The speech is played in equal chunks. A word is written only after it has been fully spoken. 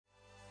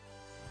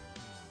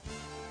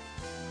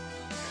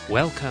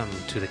Welcome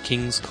to the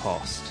King's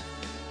Cast,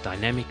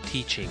 dynamic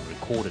teaching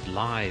recorded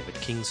live at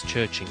King's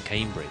Church in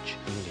Cambridge,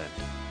 England.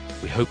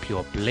 We hope you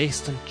are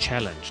blessed and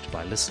challenged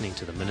by listening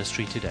to the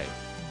ministry today.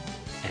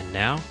 And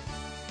now,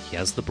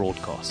 here's the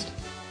broadcast.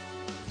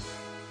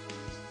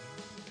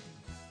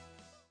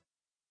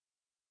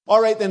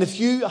 All right, then,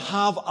 if you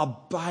have a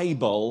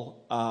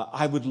Bible,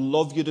 I would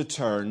love you to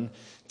turn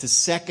to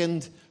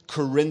 2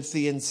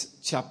 Corinthians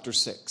chapter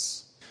 6.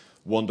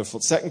 Wonderful.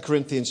 2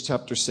 Corinthians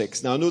chapter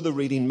 6. Now, I know the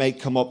reading might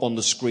come up on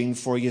the screen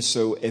for you,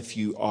 so if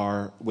you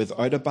are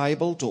without a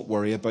Bible, don't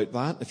worry about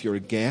that. If you're a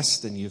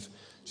guest and you've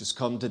just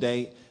come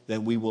today,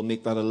 then we will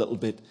make that a little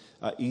bit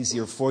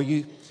easier for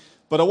you.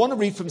 But I want to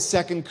read from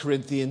 2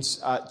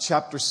 Corinthians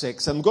chapter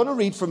 6. I'm going to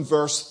read from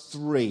verse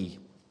 3.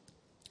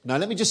 Now,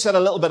 let me just set a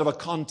little bit of a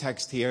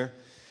context here.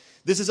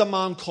 This is a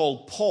man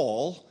called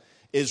Paul,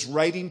 is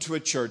writing to a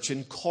church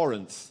in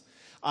Corinth.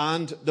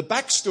 And the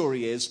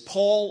backstory is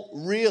Paul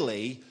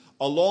really,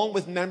 along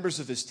with members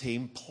of his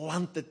team,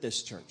 planted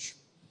this church.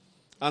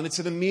 And it's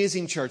an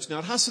amazing church. Now,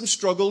 it has some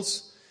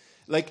struggles.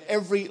 Like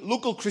every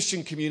local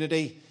Christian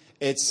community,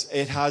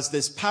 it has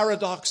this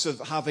paradox of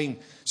having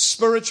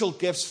spiritual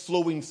gifts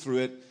flowing through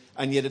it,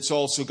 and yet it's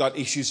also got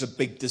issues of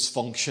big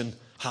dysfunction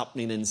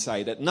happening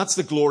inside it. And that's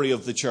the glory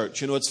of the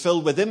church. You know, it's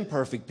filled with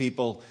imperfect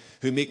people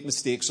who make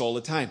mistakes all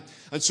the time.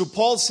 And so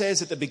Paul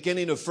says at the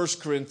beginning of 1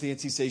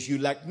 Corinthians, he says, you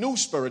lack no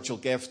spiritual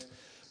gift,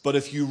 but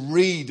if you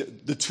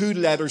read the two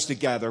letters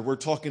together, we're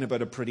talking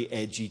about a pretty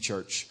edgy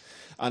church.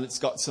 And it's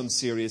got some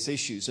serious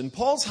issues. And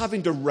Paul's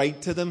having to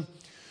write to them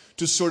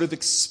to sort of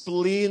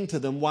explain to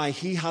them why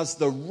he has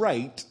the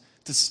right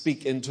to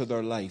speak into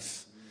their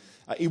life.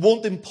 He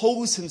won't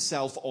impose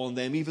himself on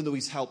them, even though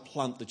he's helped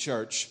plant the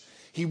church.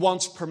 He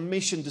wants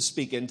permission to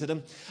speak into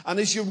them. And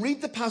as you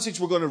read the passage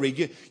we're going to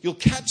read, you'll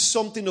catch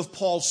something of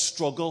Paul's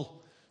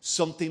struggle,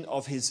 something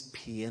of his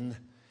pain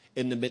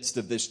in the midst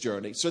of this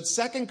journey. So it's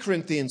 2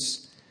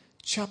 Corinthians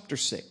chapter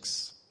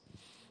 6,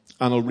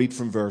 and I'll read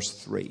from verse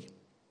 3.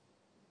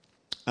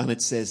 And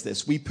it says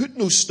this: we put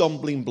no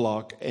stumbling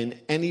block in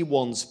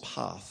anyone's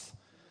path,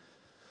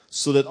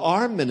 so that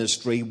our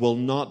ministry will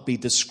not be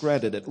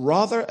discredited.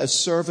 Rather, as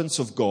servants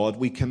of God,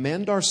 we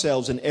commend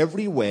ourselves in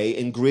every way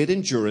in great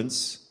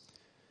endurance,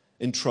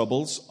 in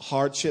troubles,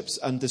 hardships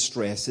and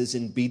distresses,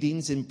 in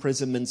beatings,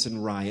 imprisonments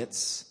and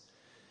riots,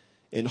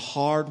 in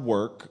hard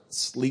work,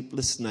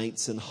 sleepless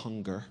nights and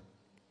hunger,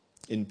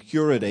 in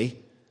purity,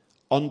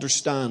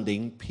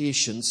 understanding,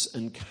 patience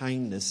and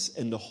kindness,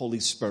 in the Holy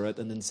Spirit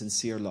and in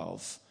sincere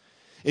love,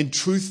 in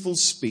truthful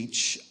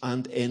speech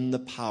and in the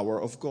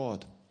power of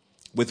God,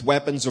 with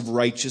weapons of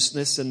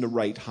righteousness in the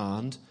right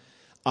hand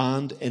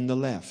and in the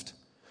left,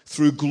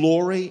 through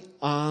glory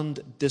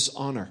and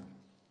dishonor,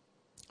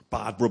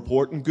 bad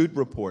report and good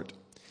report,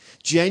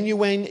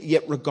 genuine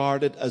yet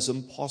regarded as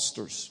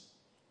impostors,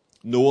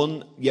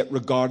 known yet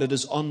regarded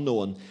as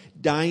unknown,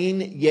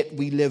 dying yet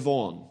we live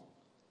on,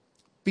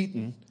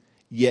 beaten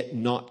yet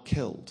not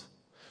killed,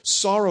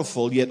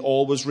 sorrowful yet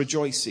always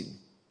rejoicing,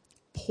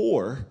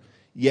 poor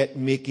yet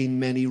making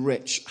many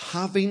rich,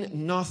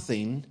 having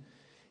nothing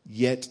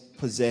yet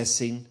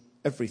possessing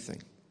everything.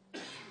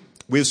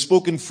 We have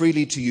spoken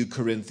freely to you,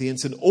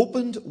 Corinthians, and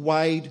opened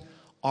wide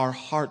our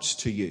hearts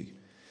to you.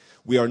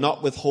 We are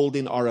not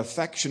withholding our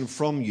affection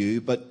from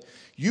you, but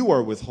you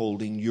are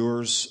withholding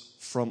yours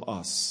from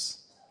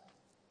us.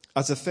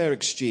 As a fair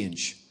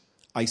exchange,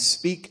 I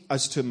speak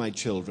as to my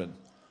children.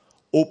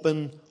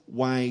 Open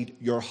wide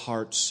your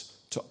hearts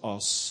to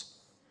us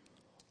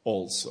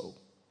also.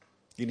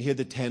 You can hear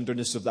the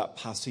tenderness of that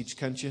passage,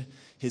 can't you?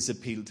 His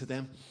appeal to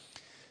them.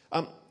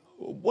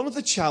 One of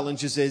the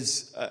challenges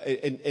is,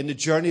 in the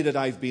journey that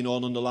I've been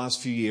on in the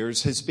last few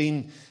years, has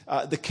been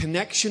the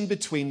connection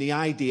between the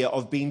idea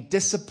of being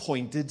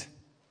disappointed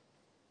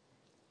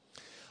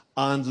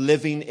and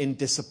living in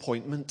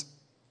disappointment.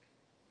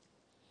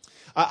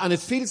 And it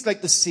feels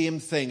like the same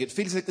thing. It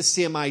feels like the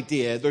same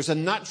idea. There's a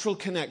natural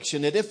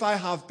connection that if I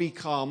have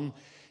become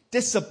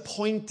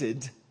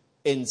disappointed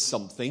in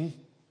something,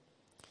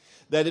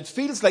 that it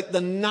feels like the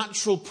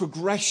natural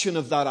progression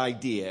of that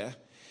idea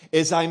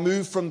is I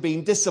move from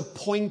being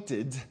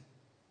disappointed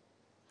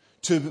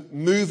to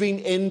moving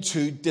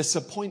into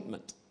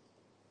disappointment.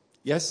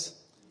 Yes?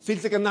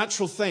 Feels like a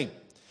natural thing.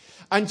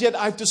 And yet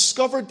I've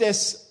discovered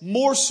this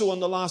more so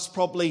in the last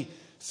probably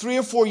 3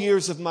 or 4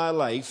 years of my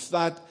life,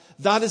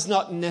 that is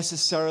not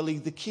necessarily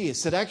the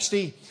case. That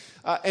actually,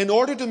 in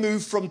order to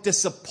move from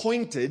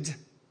disappointed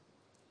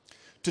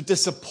to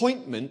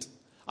disappointment,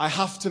 I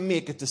have to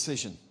make a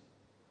decision.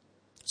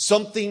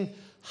 Something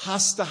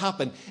has to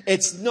happen.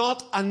 It's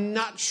not a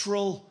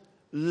natural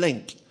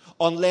link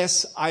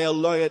unless I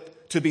allow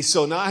it to be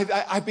so. Now,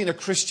 I've been a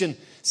Christian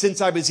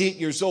since I was 8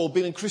 years old,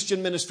 been in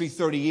Christian ministry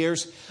 30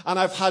 years, and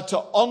I've had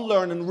to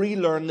unlearn and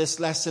relearn this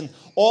lesson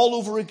all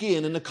over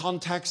again in the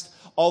context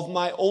of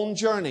my own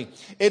journey.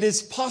 It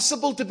is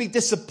possible to be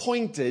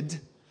disappointed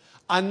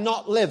and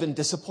not live in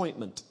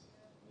disappointment.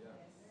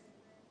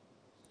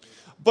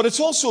 But it's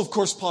also, of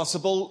course,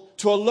 possible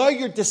to allow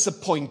your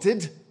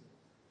disappointed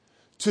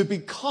to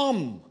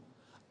become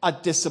a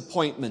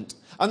disappointment.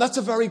 And that's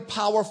a very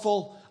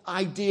powerful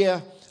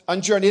idea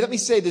and journey. Let me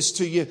say this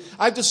to you.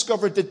 I've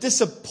discovered that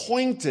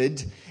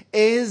disappointed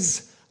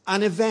is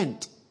an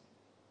event,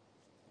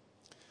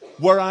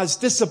 whereas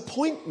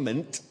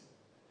disappointment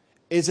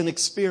is an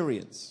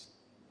experience.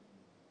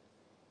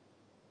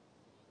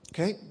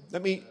 Okay?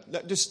 Let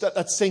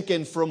that sink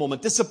in for a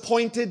moment.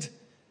 Disappointed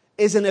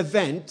is an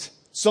event,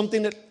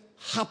 something that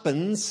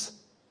happens,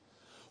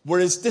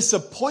 whereas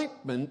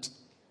disappointment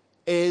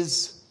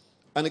is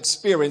an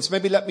experience.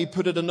 Maybe let me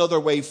put it another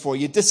way for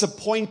you.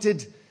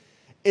 Disappointed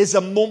is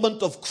a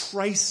moment of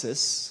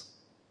crisis,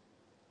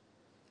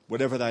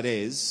 whatever that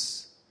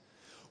is,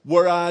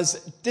 whereas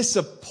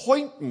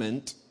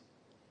disappointment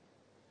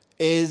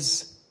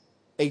is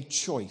a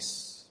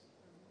choice.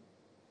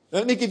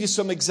 Let me give you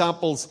some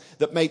examples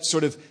that might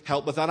sort of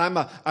help with that. I'm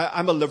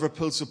a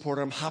Liverpool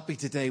supporter. I'm happy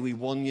today. We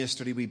won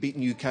yesterday. We beat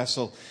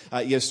Newcastle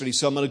yesterday.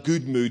 So I'm in a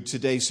good mood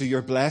today. So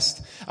you're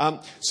blessed.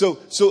 So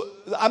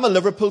I'm a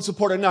Liverpool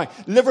supporter. Now,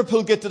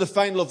 Liverpool get to the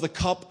final of the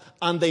cup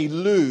and they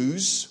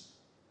lose.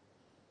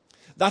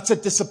 That's a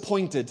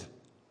disappointed.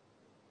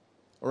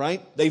 All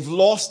right? They've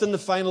lost in the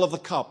final of the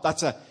cup.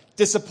 That's a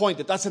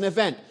disappointed. That's an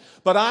event.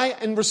 But I,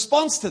 in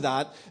response to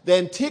that,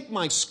 then take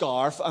my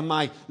scarf and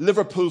my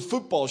Liverpool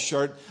football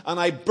shirt and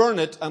I burn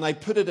it and I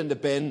put it in the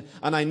bin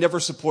and I never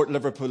support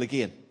Liverpool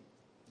again.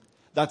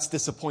 That's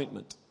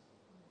disappointment.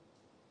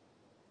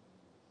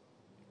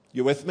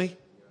 You with me?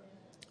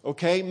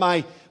 Okay,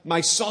 my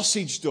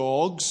sausage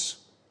dogs,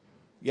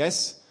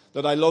 yes,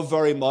 that I love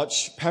very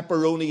much,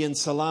 pepperoni and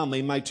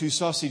salami, my two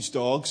sausage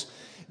dogs,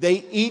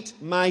 they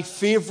eat my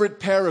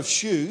favorite pair of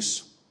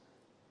shoes.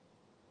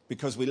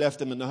 Because we left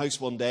them in the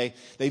house one day.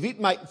 They've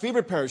eaten my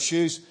favorite pair of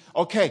shoes.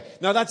 Okay,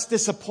 now that's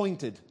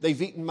disappointed.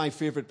 They've eaten my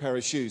favorite pair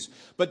of shoes.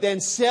 But then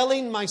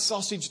selling my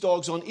sausage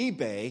dogs on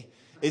eBay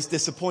is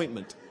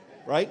disappointment,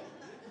 right?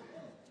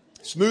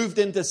 It's moved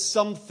into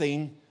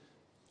something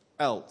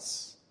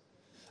else.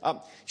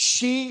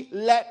 She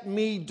let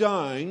me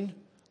down.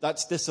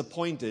 That's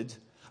disappointed.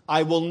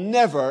 I will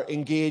never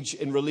engage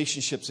in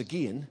relationships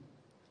again.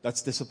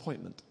 That's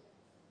disappointment.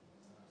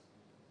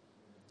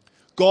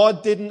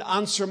 God didn't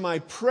answer my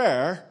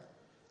prayer.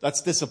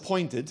 That's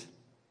disappointed.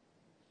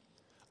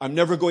 I'm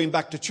never going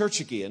back to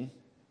church again.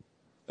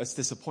 That's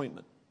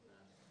disappointment.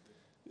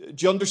 Do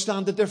you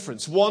understand the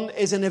difference? One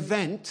is an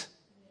event.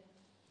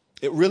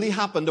 It really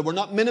happened, and we're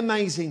not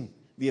minimizing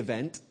the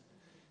event.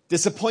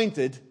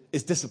 Disappointed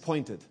is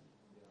disappointed.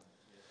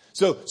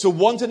 So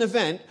one's an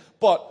event,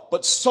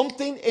 but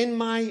something in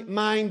my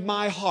mind,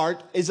 my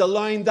heart, is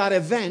allowing that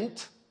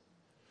event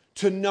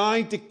to now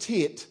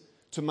dictate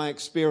to my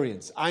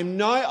experience. I'm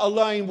now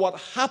allowing what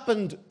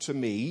happened to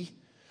me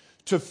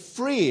to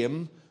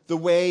frame the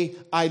way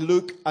I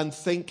look and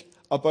think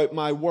about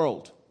my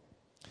world.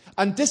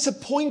 And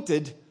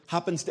disappointed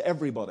happens to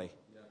everybody.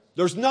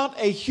 There's not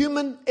a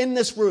human in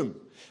this room.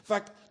 In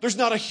fact, there's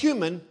not a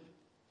human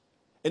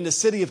in the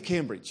city of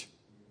Cambridge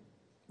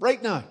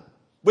right now,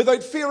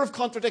 without fear of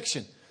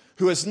contradiction,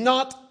 who has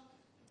not,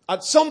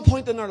 at some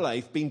point in their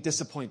life, been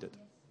disappointed.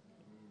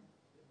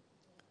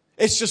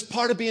 It's just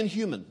part of being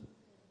human.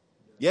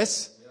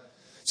 Yes?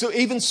 So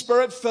even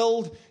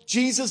Spirit-filled,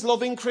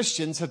 Jesus-loving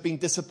Christians have been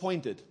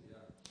disappointed.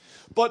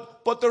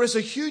 But there is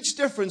a huge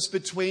difference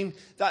between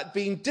that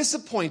being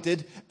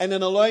disappointed and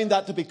then allowing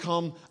that to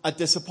become a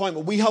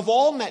disappointment. We have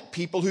all met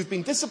people who've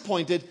been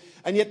disappointed,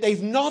 and yet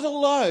they've not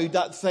allowed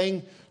that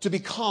thing to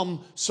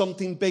become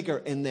something bigger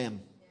in them.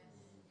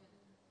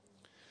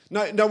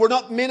 Now we're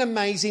not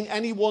minimizing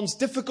anyone's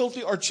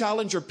difficulty or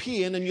challenge or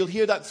pain, and you'll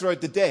hear that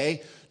throughout the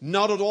day.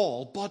 Not at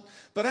all.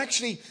 But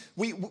actually,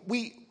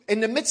 we in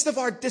the midst of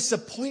our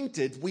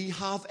disappointed, we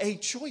have a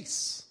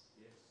choice.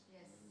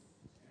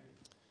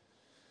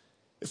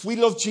 If we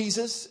love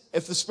Jesus,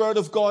 if the Spirit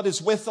of God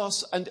is with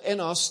us and in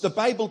us, the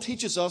Bible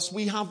teaches us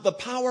we have the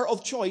power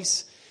of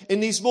choice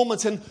in these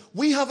moments. And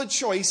we have a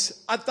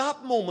choice at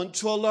that moment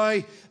to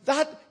allow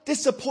that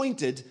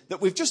disappointed that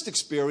we've just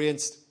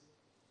experienced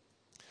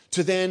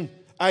to then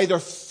either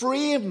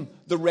frame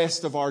the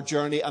rest of our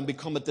journey and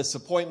become a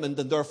disappointment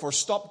and therefore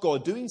stop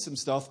God doing some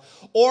stuff,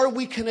 or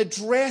we can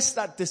address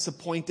that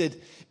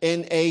disappointed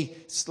in a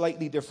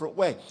slightly different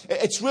way.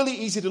 It's really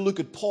easy to look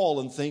at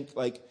Paul and think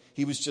like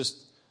he was just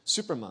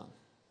Superman.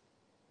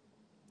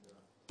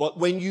 But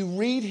when you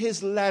read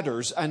his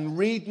letters and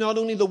read not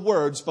only the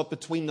words but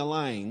between the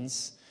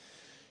lines,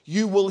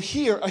 you will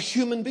hear a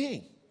human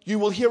being. You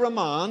will hear a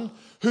man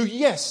who,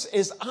 yes,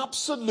 is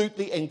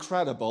absolutely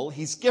incredible.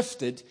 He's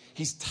gifted.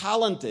 He's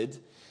talented.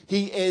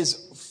 He is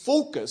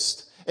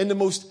focused in the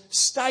most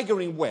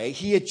staggering way.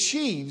 He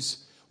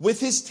achieves with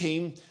his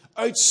team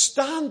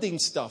outstanding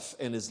stuff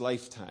in his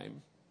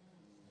lifetime.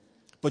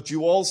 But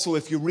you also,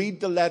 if you read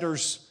the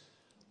letters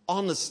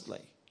honestly,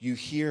 you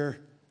hear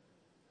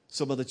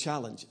some of the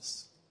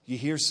challenges. You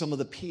hear some of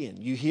the pain.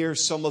 You hear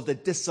some of the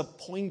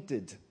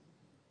disappointed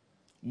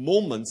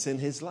moments in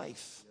his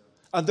life.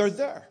 And they're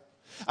there.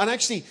 And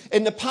actually,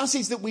 in the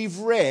passage that we've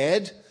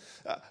read,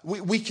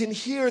 We can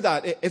hear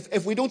that.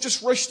 If we don't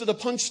just rush to the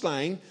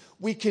punchline,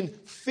 we can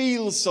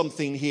feel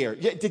something here.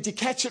 Did you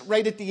catch it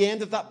right at the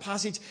end of that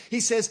passage? He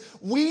says,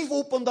 we've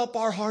opened up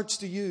our hearts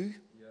to you.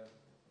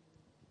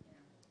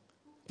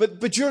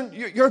 But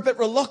you're a bit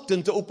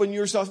reluctant to open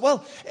yourself.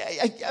 Well,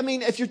 I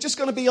mean, if you're just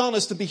going to be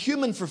honest and be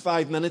human for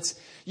 5 minutes,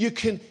 you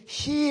can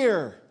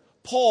hear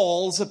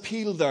Paul's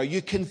appeal there.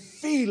 You can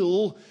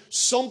feel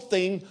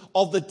something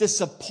of the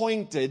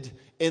disappointed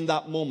in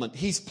that moment.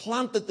 He's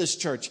planted this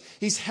church.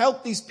 He's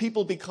helped these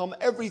people become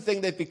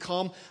everything they've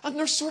become, and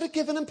they're sort of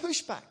giving him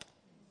pushback.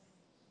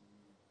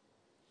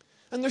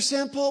 And they're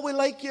saying, Paul, we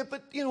like you,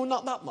 but,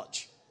 not that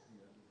much.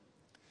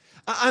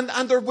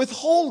 And they're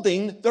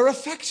withholding their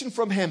affection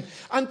from him.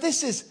 And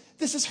this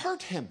has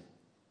hurt him.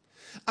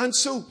 And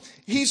so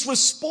he's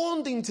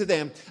responding to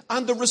them.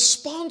 And the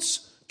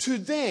response to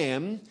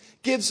them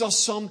gives us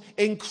some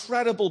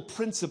incredible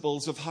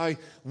principles of how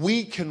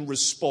we can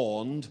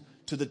respond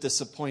to the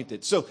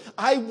disappointed. So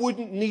I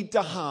wouldn't need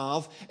to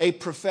have a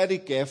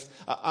prophetic gift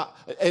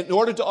in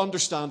order to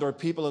understand there are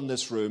people in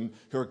this room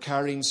who are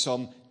carrying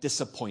some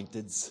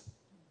disappointeds.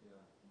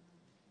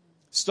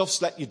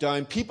 Stuff's let you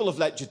down. People have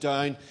let you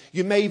down.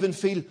 You may even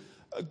feel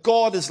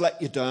God has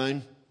let you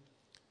down.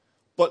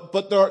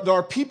 But there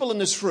are people in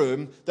this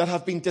room that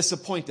have been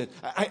disappointed.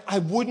 I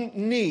wouldn't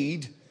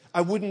need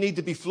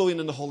to be flowing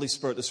in the Holy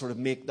Spirit to sort of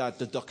make that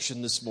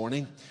deduction this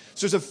morning.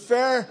 So there's a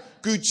fair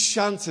good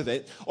chance of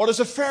it. Or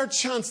there's a fair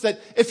chance that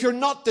if you're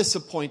not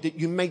disappointed,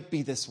 you might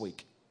be this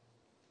week.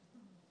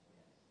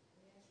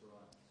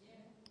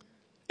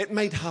 It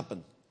might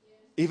happen.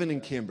 Even in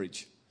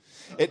Cambridge.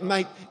 It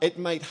might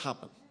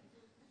happen.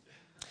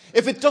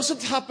 If it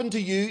doesn't happen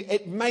to you,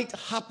 it might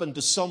happen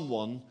to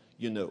someone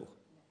you know.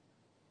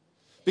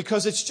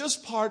 Because it's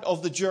just part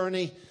of the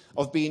journey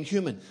of being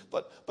human.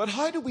 But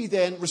how do we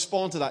then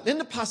respond to that? In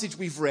the passage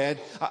we've read,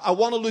 I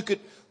want to look at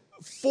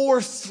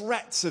 4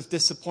 threats of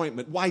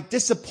disappointment. Why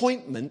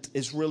disappointment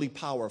is really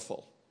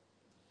powerful.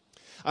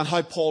 And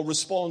how Paul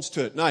responds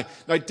to it. Now,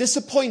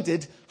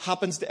 disappointed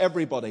happens to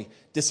everybody.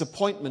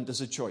 Disappointment is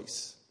a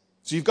choice.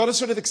 So you've got to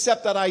sort of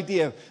accept that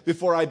idea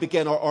before I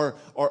begin, or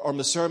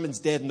my sermon's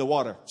dead in the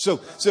water. So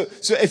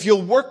if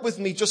you'll work with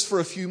me just for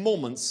a few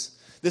moments,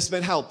 this may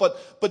help.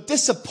 But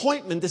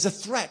disappointment is a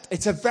threat.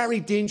 It's a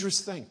very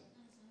dangerous thing.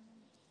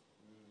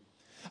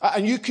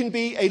 And you can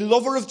be a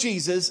lover of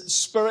Jesus,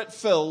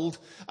 spirit-filled,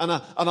 and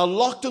a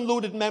locked and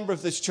loaded member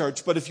of this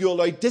church, but if you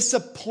allow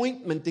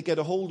disappointment to get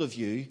a hold of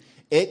you,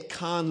 it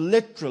can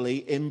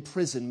literally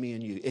imprison me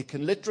and you. It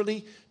can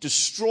literally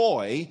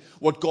destroy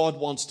what God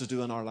wants to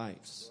do in our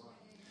lives.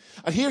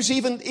 And here's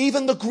even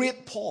the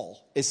great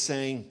Paul is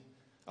saying,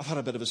 I've had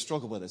a bit of a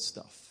struggle with this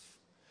stuff,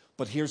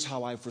 but here's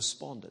how I've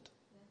responded.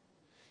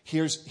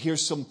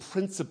 Here's some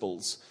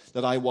principles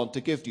that I want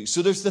to give to you.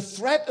 So there's the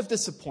threat of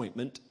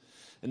disappointment,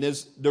 and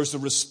there's a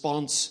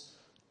response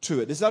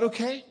to it. Is that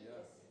okay? Yes.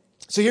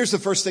 So here's the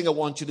first thing I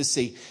want you to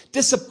see.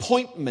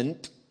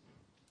 Disappointment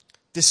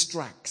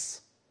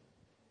distracts.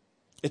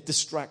 It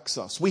distracts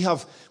us. We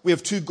have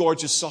 2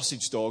 gorgeous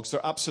sausage dogs.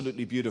 They're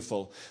absolutely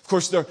beautiful. Of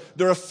course,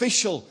 their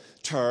official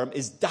term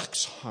is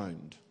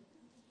dachshund,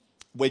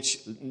 which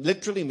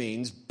literally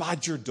means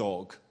badger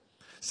dog.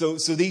 So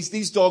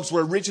these dogs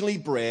were originally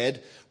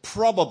bred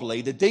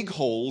probably to dig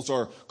holes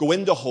or go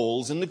into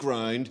holes in the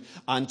ground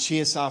and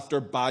chase after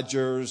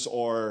badgers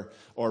or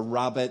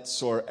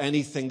rabbits or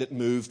anything that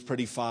moved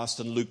pretty fast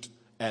and looked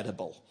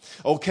edible.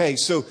 Okay,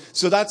 so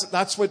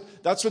that's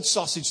what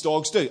sausage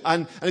dogs do.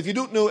 And if you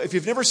don't know, if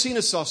you've never seen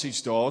a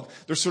sausage dog,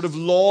 they're sort of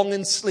long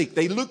and sleek.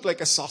 They look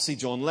like a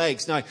sausage on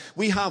legs. Now,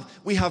 we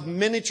have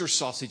miniature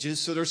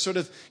sausages, so they're sort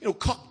of,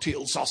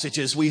 cocktail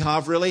sausages we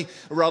have really,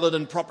 rather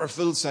than proper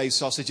full-size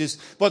sausages,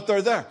 but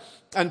they're there.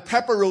 And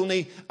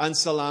pepperoni and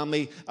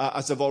salami,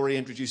 as I've already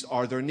introduced,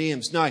 are their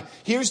names. Now,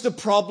 here's the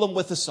problem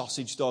with the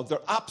sausage dog. They're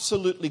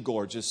absolutely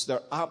gorgeous.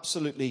 They're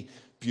absolutely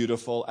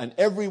beautiful. And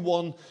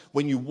everyone,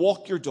 when you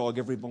walk your dog,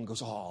 everyone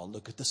goes, oh,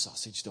 look at the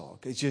sausage dog.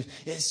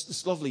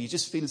 It's lovely. You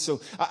just feel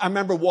so. I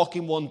remember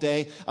walking one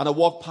day and I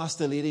walked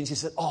past a lady and she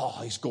said, oh,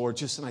 he's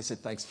gorgeous. And I said,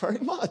 thanks very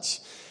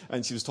much.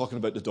 And she was talking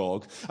about the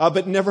dog.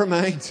 But never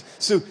mind.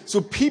 So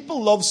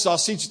people love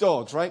sausage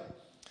dogs, right?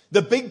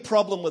 The big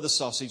problem with a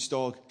sausage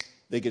dog,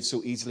 they get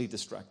so easily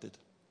distracted.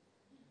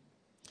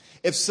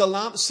 If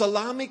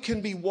Salami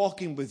can be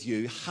walking with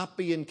you,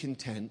 happy and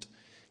content,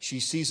 she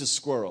sees a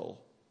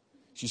squirrel,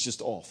 she's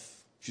just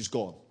off. She's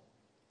gone.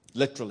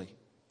 Literally.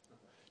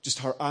 Just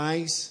her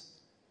eyes,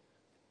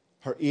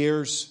 her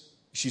ears,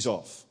 she's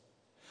off.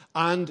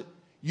 And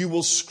you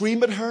will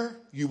scream at her,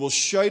 you will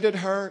shout at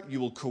her, you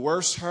will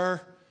coerce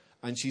her,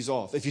 and she's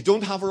off. If you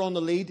don't have her on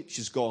the lead,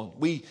 she's gone.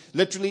 We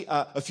literally,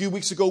 a few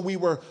weeks ago, we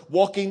were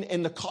walking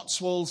in the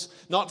Cotswolds,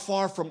 not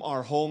far from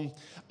our home,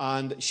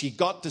 and she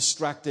got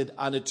distracted,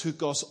 and it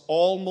took us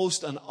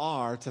almost an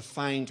hour to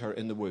find her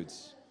in the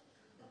woods.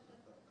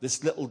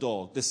 This little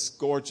dog, this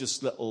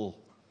gorgeous little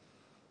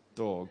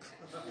dog.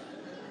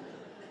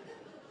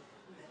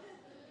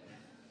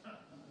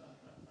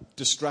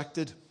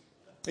 Distracted.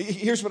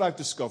 Here's what I've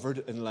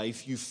discovered in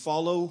life. You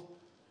follow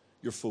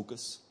your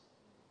focus.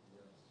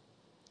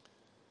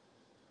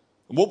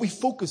 And what we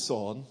focus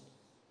on,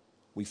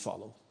 we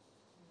follow.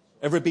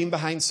 Ever been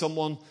behind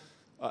someone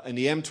in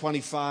the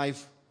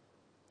M25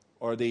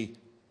 or the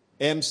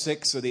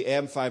M6 or the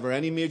M5 or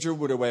any major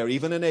motorway or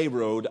even an A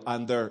road,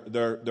 and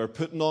they're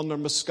putting on their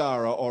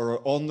mascara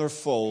or on their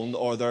phone,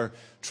 or they're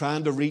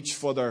trying to reach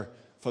for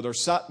their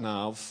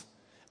sat-nav,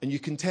 and you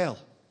can tell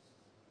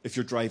if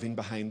you're driving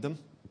behind them.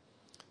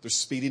 They're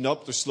speeding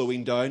up, they're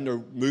slowing down,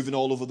 they're moving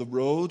all over the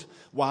road.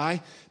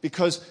 Why?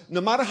 Because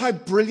no matter how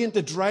brilliant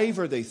a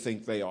driver they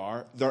think they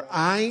are, their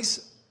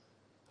eyes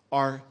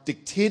are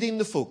dictating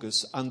the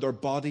focus and their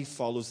body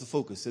follows the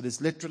focus. It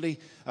is literally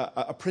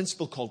a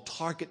principle called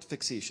target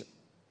fixation.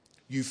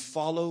 You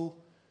follow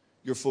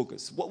your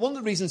focus. One of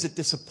the reasons that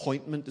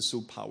disappointment is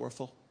so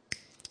powerful,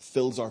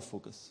 fills our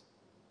focus.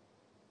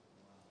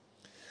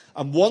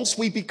 And once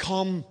we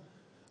become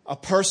a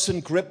person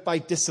gripped by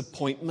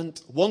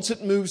disappointment, once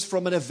it moves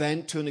from an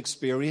event to an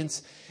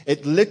experience,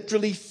 it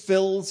literally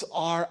fills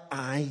our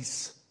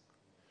eyes,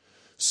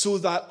 so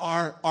that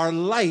our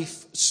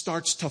life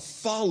starts to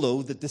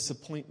follow the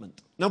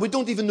disappointment. Now, we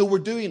don't even know we're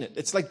doing it.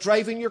 It's like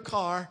driving your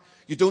car.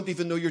 You don't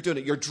even know you're doing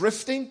it. You're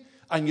drifting,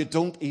 and you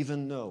don't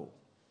even know.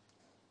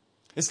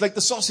 It's like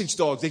the sausage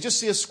dogs. They just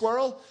see a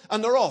squirrel,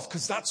 and they're off,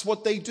 because that's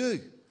what they do.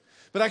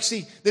 But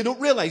actually, they don't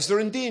realize they're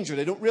in danger.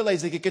 They don't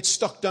realize they could get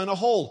stuck down a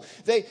hole.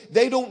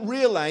 They don't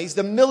realize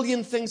the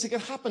million things that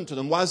could happen to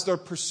them whilst they're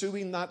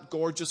pursuing that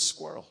gorgeous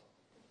squirrel.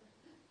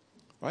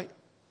 Right?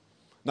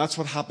 That's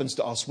what happens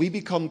to us. We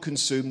become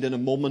consumed in a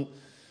moment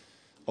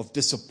of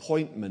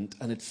disappointment,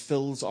 and it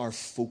fills our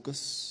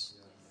focus.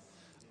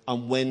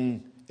 And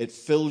when it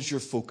fills your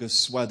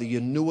focus, whether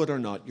you know it or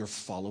not, you're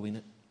following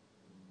it.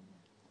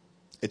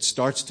 It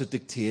starts to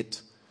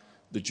dictate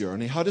the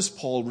journey. How does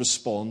Paul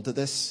respond to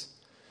this?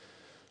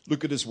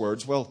 Look at his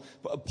words. Well,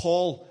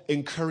 Paul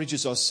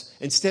encourages us,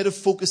 instead of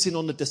focusing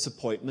on the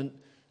disappointment,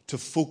 to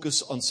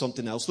focus on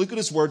something else. Look at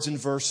his words in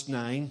verse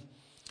 9.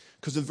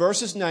 Because in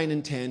verses 9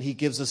 and 10, he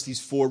gives us these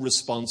four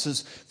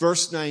responses.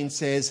 Verse 9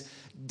 says,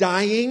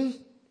 dying,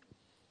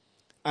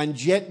 and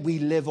yet we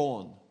live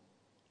on.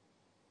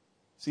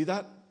 See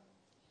that?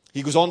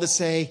 He goes on to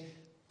say,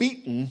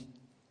 beaten,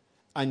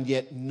 and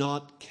yet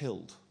not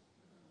killed.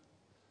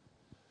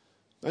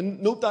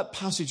 And note that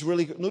passage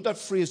note that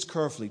phrase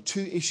carefully.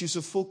 Two issues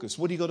of focus.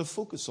 What do you got to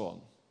focus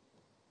on?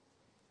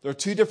 There are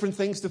two different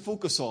things to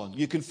focus on.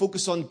 You can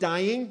focus on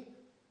dying,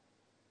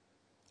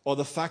 or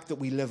the fact that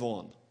we live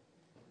on.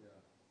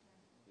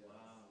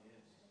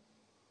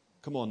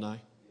 Come on now.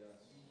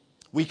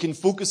 We can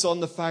focus on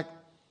the fact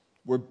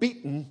we're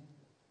beaten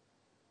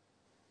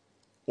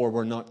or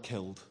we're not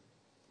killed.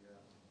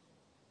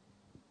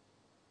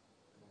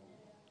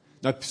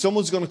 Now,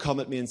 someone's going to come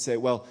at me and say,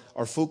 well,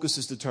 our focus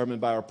is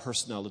determined by our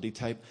personality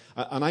type.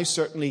 And I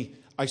certainly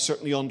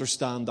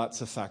understand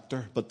that's a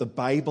factor. But the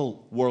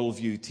Bible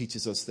worldview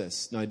teaches us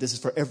this. Now, this is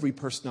for every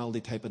personality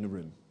type in the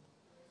room.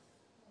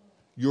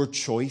 Your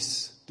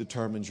choice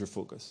determines your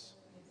focus,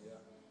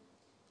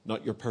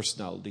 not your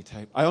personality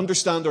type. I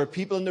understand there are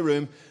people in the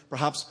room,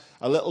 perhaps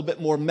a little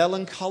bit more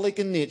melancholic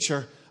in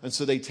nature, and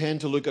so they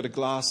tend to look at a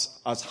glass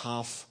as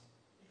half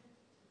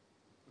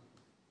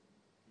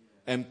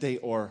empty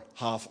or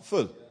half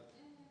full.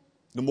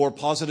 The more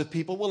positive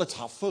people, well, it's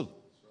half full.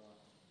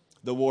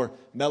 The more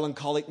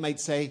melancholic might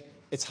say,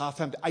 it's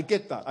half empty. I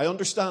get that. I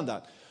understand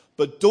that.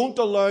 But don't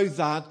allow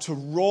that to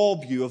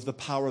rob you of the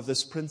power of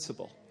this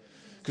principle.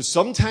 Because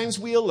sometimes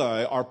we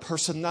allow our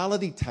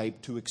personality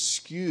type to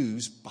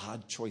excuse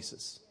bad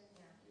choices.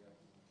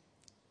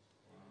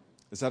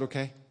 Is that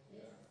okay?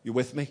 You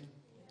with me?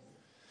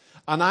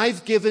 And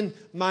I've given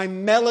my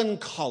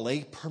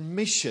melancholy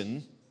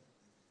permission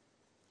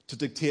to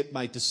dictate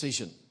my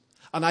decision.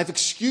 And I've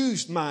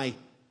excused my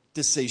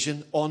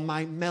decision on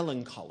my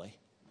melancholy,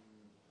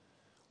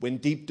 when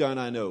deep down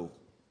I know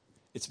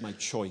it's my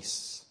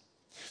choice.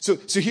 So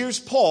here's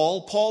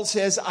Paul. Paul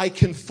says, I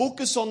can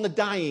focus on the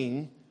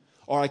dying,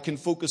 or I can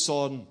focus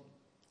on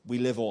we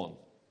live on.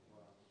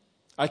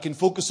 I can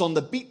focus on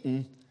the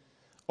beaten,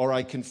 or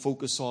I can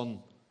focus on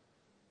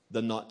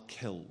the not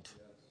killed.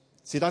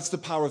 See, that's the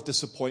power of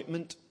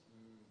disappointment.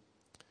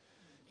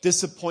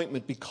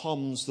 Disappointment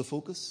becomes the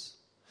focus.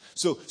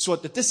 So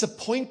at the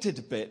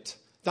disappointed bit,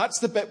 that's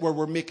the bit where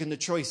we're making the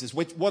choices.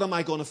 What am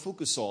I going to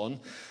focus on?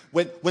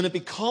 When it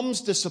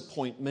becomes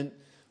disappointment,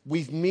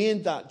 we've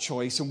made that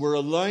choice, and we're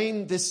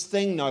allowing this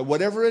thing now,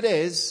 whatever it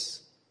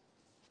is,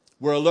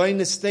 we're allowing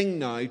this thing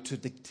now to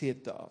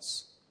dictate to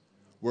us.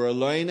 We're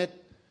allowing it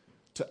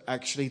to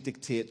actually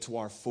dictate to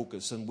our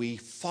focus, and we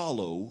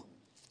follow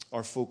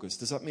our focus.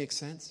 Does that make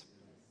sense?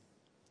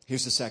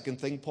 Here's the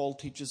second thing Paul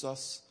teaches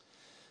us,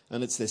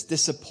 and it's this: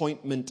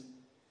 disappointment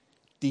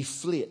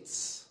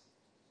deflates.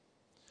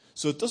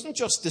 So it doesn't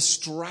just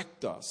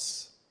distract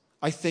us.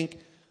 I think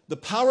the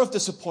power of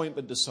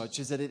disappointment as such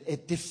is that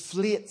it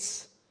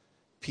deflates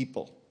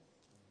people.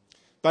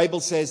 Bible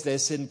says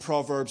this in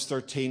Proverbs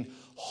 13,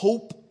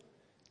 hope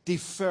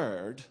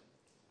deferred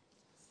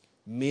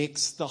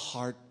makes the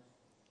heart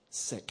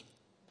sick,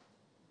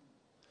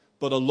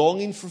 but a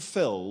longing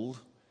fulfilled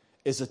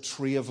is a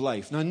tree of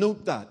life. Now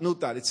note that.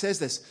 It says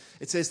this.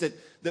 It says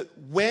that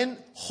when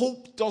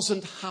hope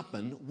doesn't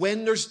happen,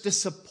 when there's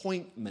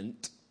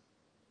disappointment,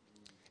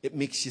 it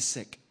makes you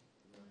sick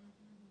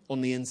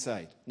on the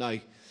inside. Now,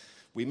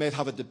 we might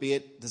have a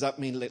debate. Does that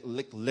mean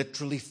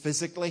literally,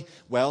 physically?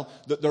 Well,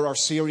 there are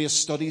serious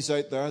studies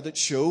out there that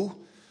show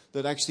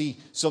that actually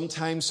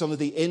sometimes some of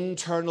the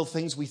internal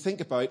things we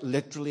think about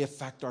literally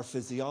affect our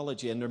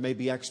physiology. And there may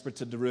be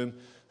experts in the room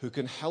who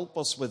can help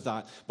us with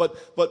that.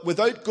 But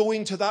without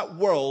going to that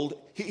world,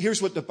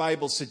 here's what the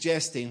Bible's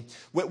suggesting.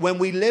 When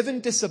we live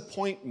in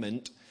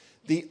disappointment,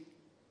 the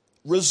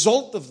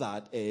result of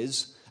that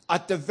is,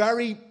 at the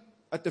very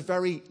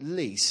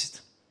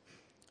least,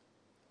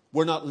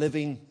 we're not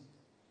living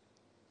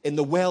in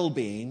the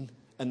well-being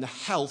and the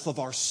health of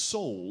our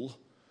soul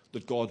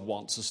that God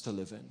wants us to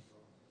live in.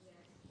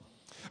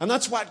 And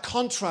that's what it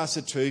contrasts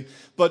it to,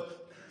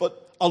 but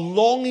a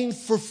longing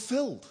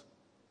fulfilled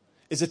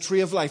is a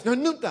tree of life. Now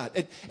note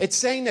that. It's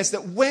saying this,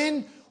 that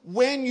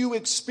when you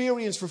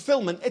experience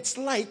fulfillment, it's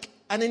like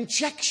an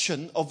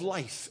injection of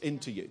life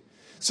into you.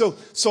 So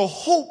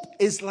hope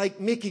is like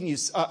making you,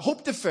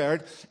 hope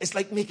deferred is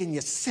like making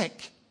you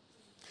sick.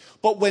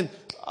 But when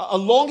a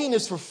longing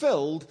is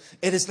fulfilled,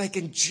 it is like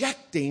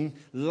injecting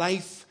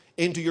life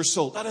into your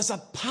soul. That is a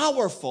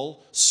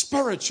powerful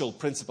spiritual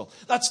principle.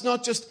 That's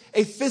not just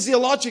a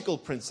physiological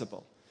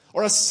principle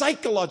or a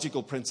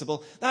psychological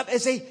principle. That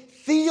is a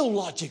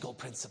theological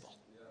principle.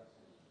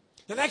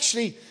 That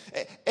actually,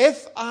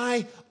 if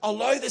I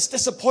allow this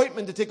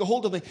disappointment to take a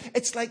hold of me,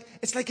 it's like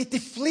it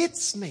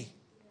deflates me.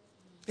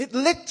 It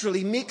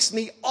literally makes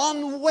me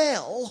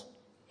unwell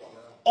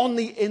on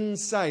the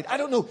inside. I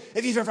don't know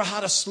if you've ever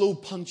had a slow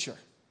puncher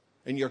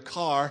in your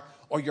car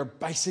or your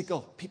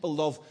bicycle. People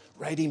love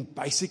riding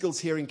bicycles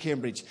here in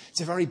Cambridge.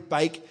 It's a very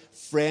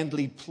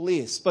bike-friendly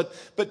place. But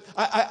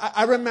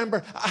I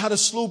remember I had a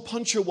slow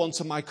puncher once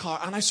in my car,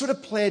 and I sort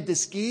of played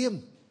this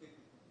game.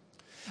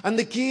 And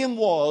the game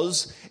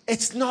was,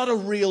 it's not a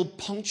real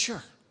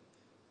puncture,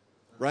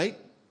 right?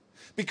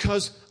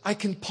 Because I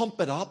can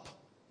pump it up,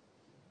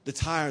 the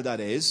tire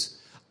that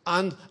is,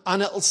 and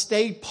it'll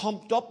stay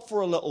pumped up for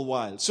a little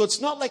while. So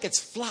it's not like it's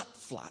flat.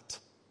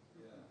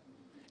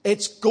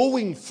 It's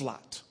going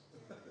flat.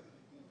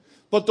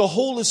 But the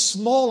hole is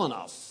small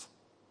enough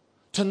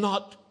to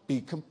not be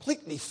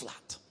completely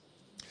flat.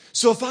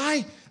 So if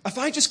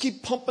I just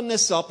keep pumping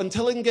this up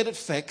until I can get it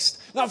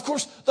fixed, now of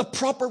course the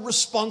proper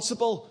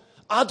responsible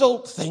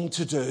adult thing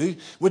to do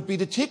would be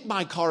to take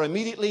my car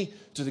immediately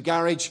to the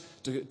garage,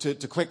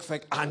 to Quick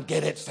Fix, and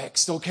get it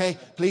fixed, okay?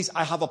 Please,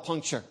 I have a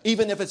puncture,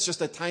 even if it's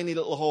just a tiny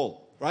little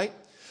hole, right?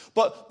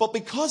 But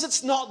because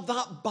it's not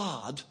that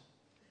bad,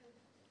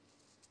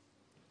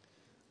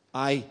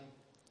 I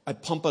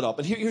pump it up.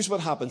 And here's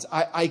what happens.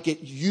 I get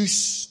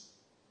used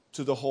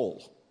to the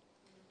hole.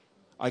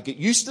 I get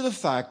used to the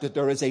fact that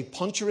there is a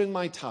puncture in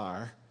my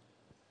tire,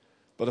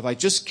 but if I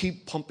just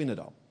keep pumping it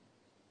up,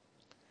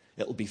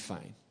 it'll be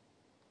fine.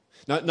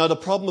 Now the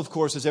problem, of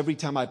course, is every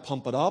time I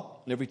pump it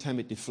up and every time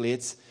it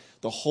deflates,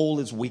 the hole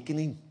is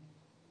weakening.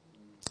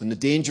 And the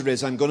danger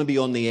is I'm going to be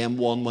on the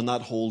M1 when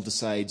that hole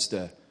decides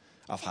to,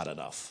 I've had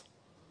enough.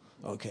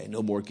 Okay,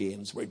 no more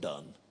games, we're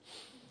done.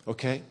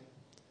 Okay?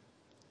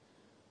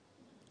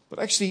 But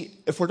actually,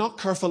 if we're not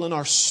careful in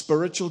our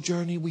spiritual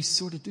journey, we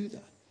sort of do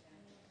that.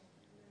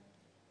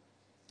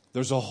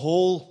 There's a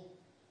hole,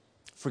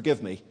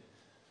 forgive me,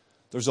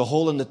 there's a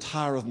hole in the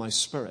tire of my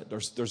spirit.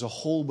 There's a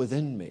hole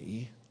within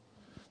me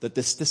that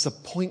this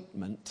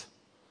disappointment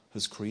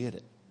has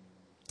created.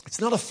 It's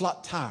not a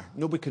flat tire.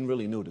 Nobody can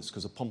really notice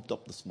because I pumped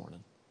up this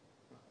morning.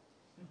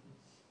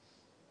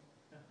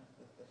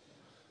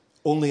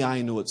 Only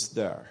I know it's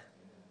there.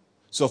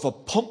 So if I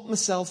pump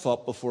myself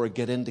up before I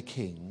get into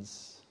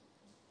Kings,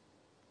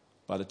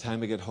 by the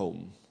time I get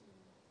home,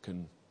 I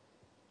can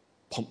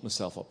pump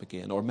myself up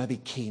again. Or maybe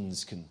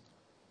Keynes can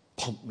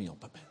pump me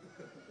up a bit.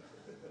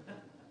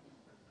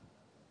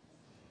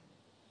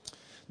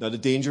 Now the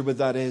danger with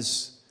that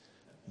is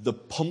the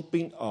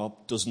pumping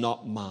up does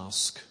not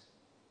mask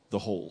the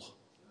hole.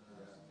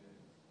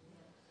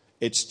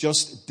 It's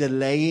just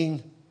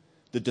delaying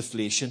the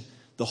deflation.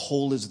 The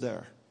hole is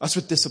there. That's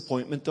what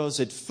disappointment does.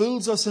 It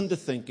fools us into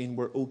thinking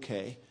we're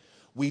okay.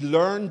 We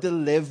learn to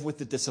live with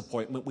the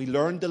disappointment. We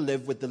learn to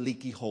live with the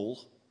leaky hole.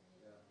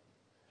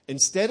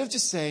 Instead of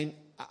just saying,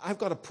 I've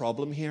got a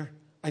problem here.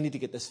 I need to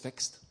get this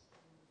fixed.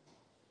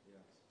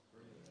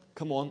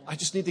 Come on, I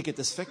just need to get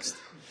this fixed.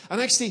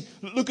 And actually,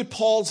 look at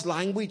Paul's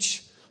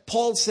language.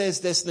 Paul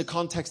says this in the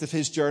context of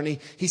his journey.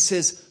 He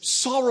says,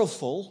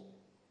 sorrowful.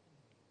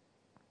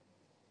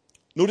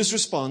 Notice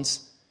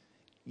response,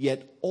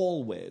 yet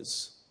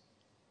always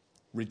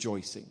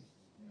rejoicing.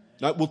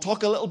 Now, we'll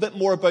talk a little bit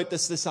more about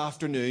this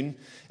afternoon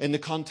in the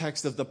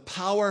context of the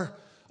power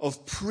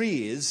of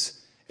praise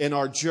in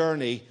our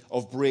journey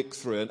of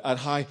breakthrough and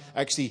how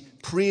actually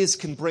praise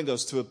can bring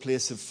us to a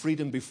place of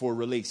freedom before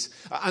release.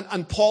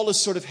 And Paul is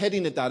sort of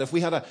hitting at that. If we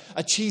had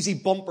a cheesy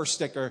bumper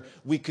sticker,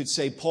 we could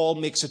say, Paul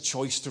makes a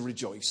choice to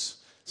rejoice.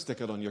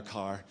 Stick it on your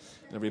car,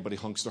 and everybody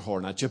honks their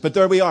horn at you. But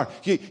there we are.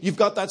 You've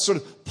got that sort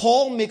of,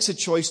 Paul makes a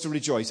choice to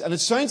rejoice. And it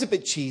sounds a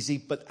bit cheesy,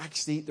 but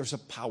actually there's a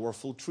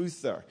powerful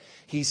truth there.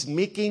 He's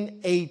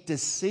making a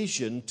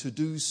decision to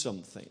do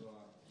something.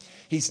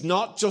 He's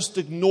not just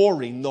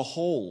ignoring the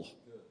whole.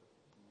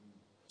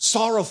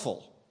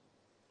 Sorrowful.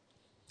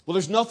 Well,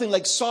 there's nothing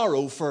like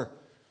sorrow for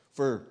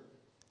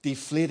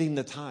deflating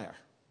the tire.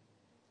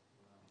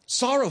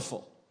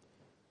 Sorrowful.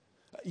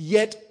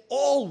 Yet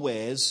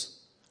always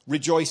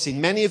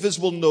rejoicing. Many of us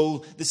will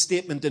know the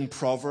statement in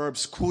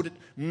Proverbs, quoted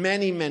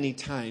many, many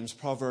times.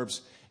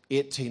 Proverbs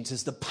 18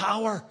 says, the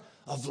power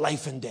of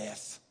life and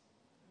death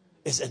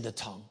is in the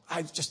tongue.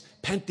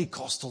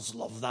 Pentecostals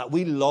love that.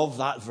 We love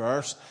that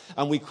verse,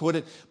 and we quote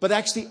it. But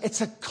actually,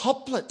 it's a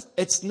couplet.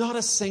 It's not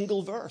a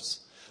single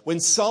verse. When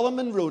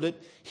Solomon wrote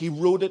it, he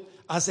wrote it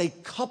as a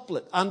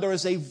couplet. And there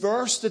is a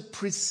verse that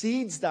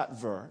precedes that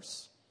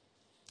verse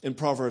in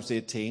Proverbs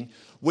 18,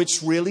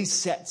 which really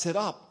sets it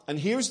up. And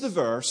here's the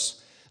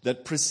verse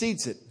that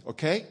precedes it,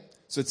 okay?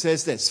 So it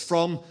says this,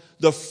 from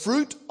the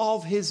fruit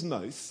of his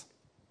mouth,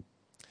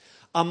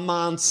 a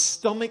man's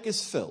stomach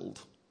is filled.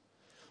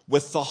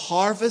 With the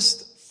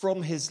harvest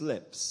from his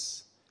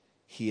lips,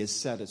 he is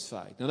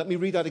satisfied. Now let me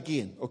read that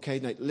again, okay?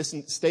 Now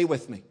listen, stay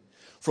with me.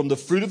 From the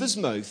fruit of his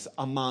mouth,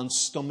 a man's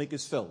stomach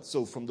is filled.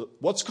 So from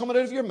what's coming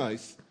out of your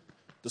mouth,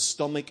 the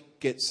stomach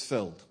gets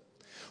filled.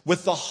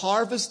 With the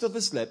harvest of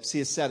his lips, he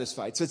is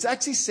satisfied. So it's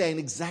actually saying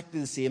exactly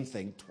the same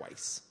thing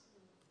twice,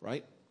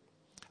 right?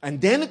 And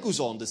then it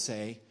goes on to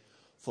say,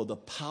 for the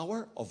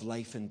power of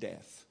life and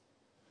death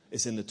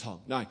is in the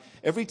tongue. Now,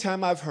 every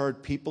time I've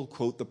heard people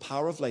quote the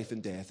power of life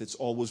and death, it's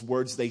always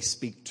words they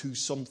speak to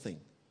something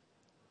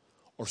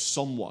or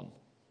someone.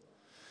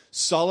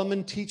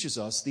 Solomon teaches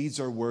us these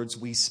are words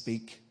we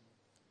speak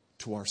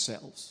to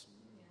ourselves.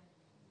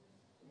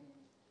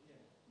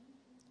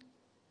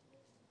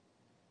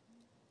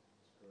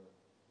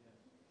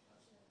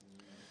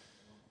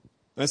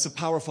 That's a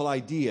powerful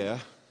idea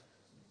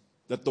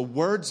that the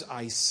words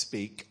I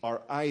speak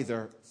are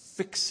either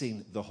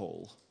fixing the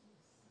hole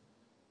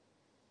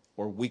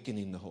or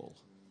weakening the hole.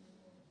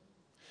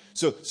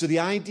 So the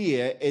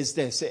idea is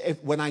this.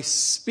 When I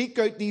speak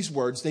out these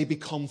words, they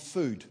become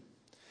food.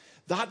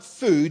 That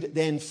food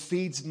then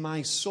feeds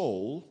my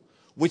soul,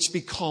 which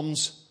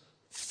becomes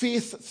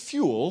faith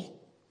fuel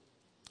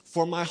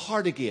for my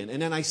heart again.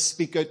 And then I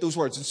speak out those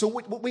words. And so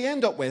what we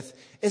end up with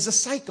is a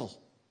cycle.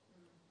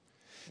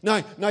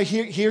 Now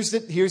here's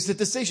the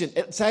decision.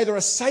 It's either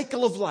a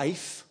cycle of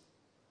life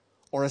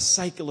or a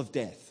cycle of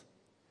death.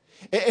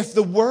 If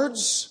the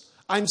words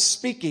I'm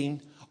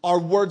speaking are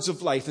words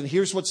of life, and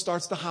here's what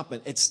starts to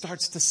happen. It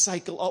starts to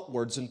cycle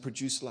upwards and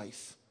produce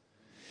life.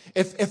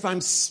 If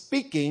I'm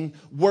speaking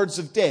words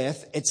of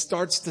death, it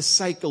starts to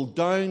cycle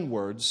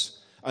downwards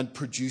and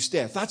produce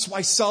death. That's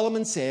why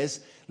Solomon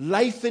says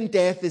life and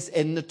death is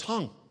in the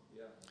tongue.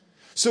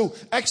 So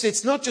actually,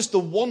 it's not just the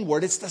one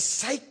word, it's the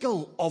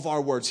cycle of our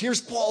words.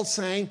 Here's Paul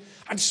saying,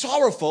 I'm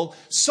sorrowful.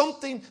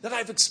 Something that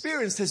I've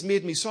experienced has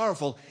made me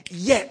sorrowful.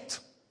 Yet,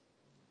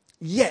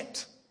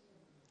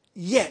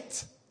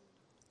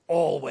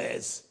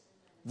 always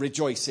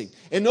rejoicing.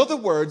 In other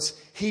words,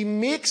 he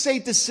makes a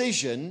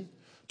decision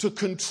to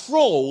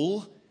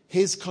control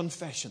his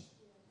confession.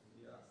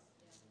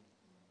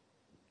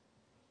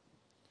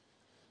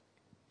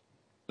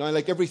 Now,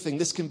 like everything,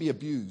 this can be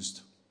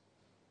abused.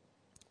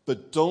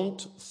 But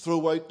don't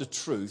throw out the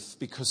truth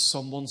because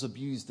someone's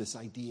abused this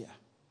idea.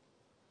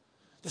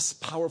 This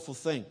powerful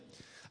thing.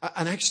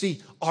 And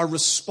actually, our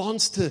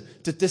response to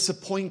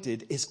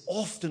disappointed is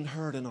often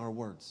heard in our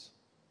words.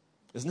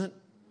 Isn't it?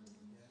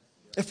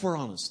 If we're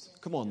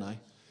honest. Come on now.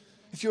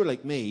 If you're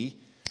like me,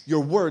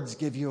 your words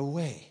give you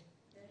away.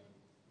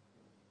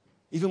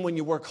 Even when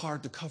you work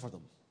hard to cover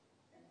them.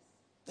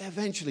 They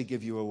eventually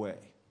give you away.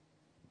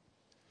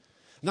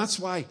 And that's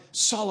why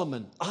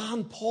Solomon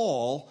and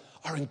Paul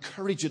are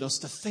encouraging us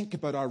to think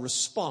about our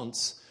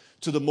response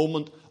to the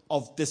moment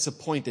of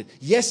disappointed.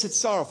 Yes, it's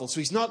sorrowful. So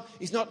he's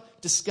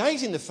not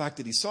disguising the fact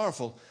that he's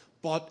sorrowful,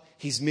 but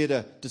he's made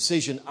a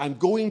decision. I'm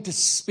going to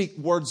speak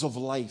words of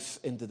life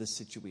into this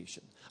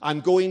situation. I'm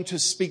going to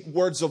speak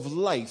words of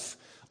life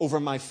over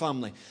my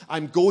family.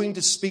 I'm going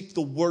to speak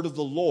the word of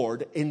the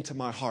Lord into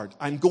my heart.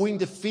 I'm going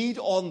to feed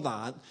on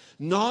that,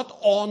 not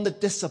on the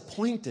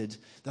disappointed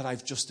that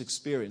I've just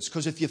experienced.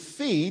 Because if you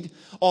feed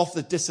off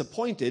the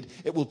disappointed,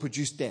 it will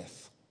produce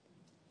death.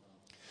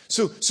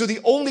 So the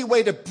only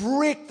way to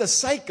break the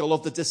cycle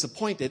of the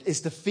disappointed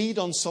is to feed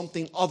on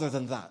something other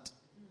than that.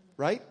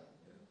 Right?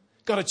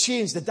 Got to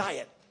change the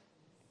diet.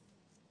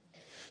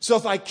 So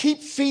if I keep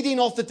feeding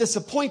off the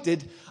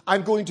disappointed,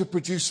 I'm going to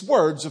produce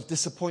words of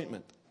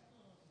disappointment.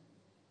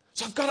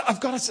 So I've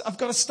got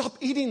to stop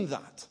eating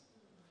that.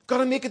 I've got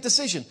to make a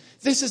decision.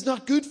 This is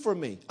not good for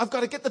me. I've got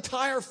to get the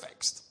tire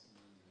fixed.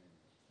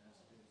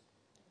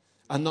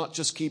 And not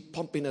just keep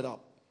pumping it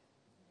up.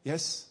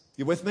 Yes?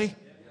 You with me?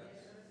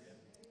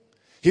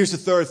 Here's the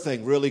third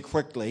thing, really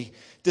quickly.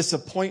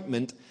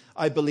 Disappointment,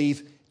 I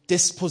believe,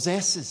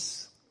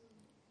 dispossesses.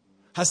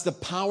 Has the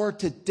power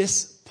to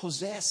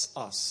dispossess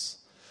us.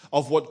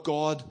 of what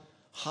God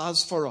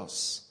has for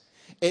us.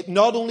 It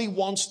not only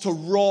wants to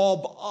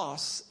rob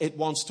us, it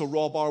wants to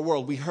rob our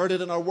world. We heard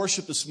it in our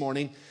worship this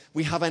morning.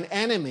 We have an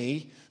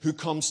enemy who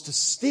comes to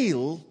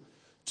steal,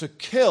 to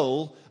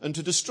kill, and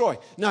to destroy.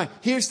 Now,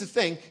 here's the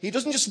thing. He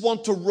doesn't just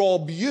want to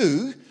rob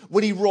you.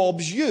 When he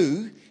robs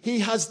you, he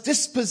has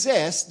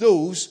dispossessed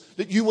those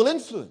that you will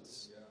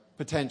influence,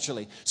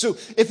 potentially. So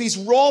if he's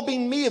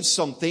robbing me of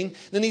something,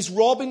 then he's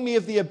robbing me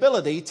of the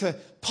ability to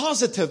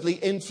positively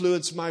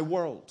influence my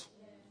world.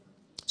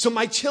 So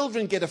my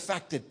children get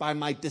affected by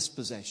my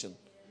dispossession.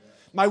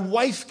 My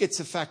wife gets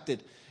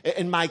affected,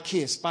 in my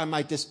case, by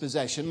my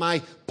dispossession.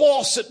 My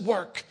boss at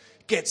work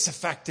gets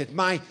affected.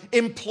 My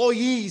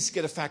employees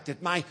get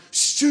affected. My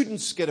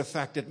students get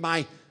affected.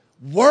 My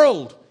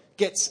world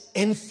gets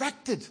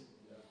infected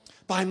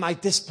by my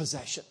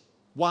dispossession.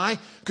 Why?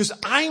 Because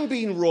I'm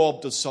being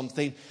robbed of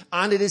something,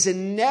 and it is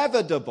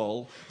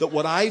inevitable that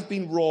what I've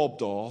been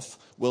robbed of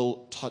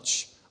will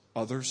touch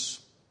others.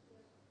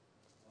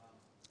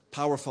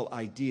 Powerful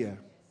idea.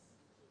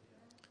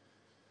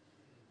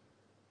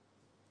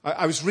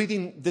 I was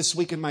reading this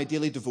week in my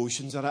daily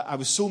devotions, and I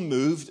was so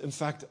moved, in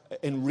fact,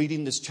 in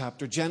reading this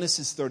chapter,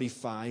 Genesis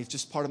 35,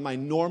 just part of my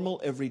normal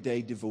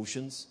everyday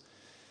devotions.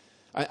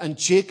 And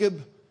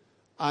Jacob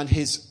and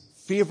his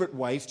favorite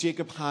wife,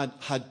 Jacob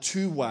had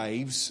two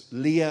wives,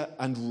 Leah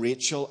and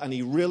Rachel, and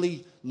he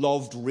really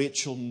loved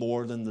Rachel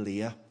more than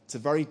Leah. It's a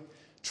very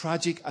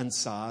tragic and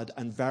sad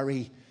and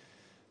very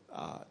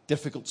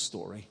difficult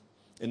story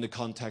in the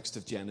context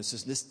of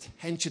Genesis. This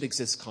tension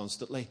exists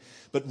constantly.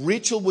 But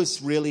Rachel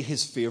was really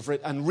his favorite.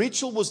 And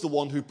Rachel was the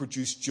one who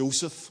produced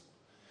Joseph,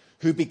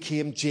 who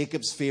became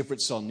Jacob's favorite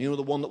son. You know,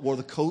 the one that wore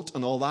the coat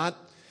and all that.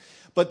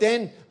 But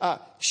then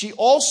she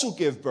also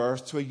gave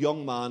birth to a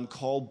young man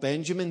called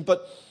Benjamin.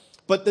 But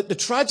the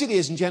tragedy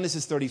is in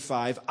Genesis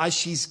 35, as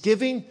she's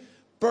giving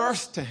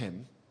birth to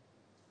him,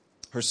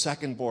 her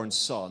second-born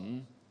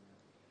son,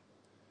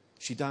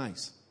 she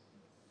dies.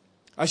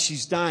 As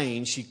she's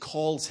dying, she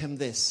calls him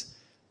this,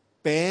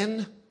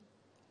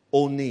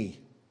 Ben-Oni,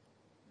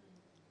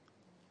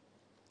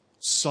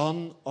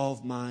 son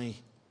of my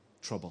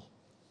trouble.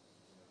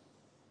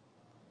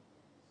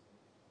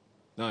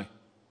 Now,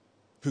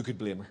 who could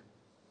blame her?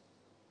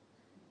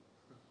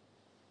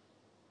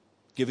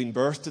 Giving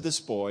birth to this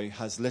boy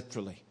has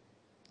literally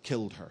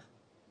killed her.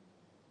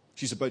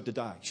 She's about to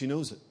die. She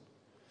knows it.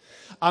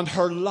 And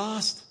her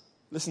last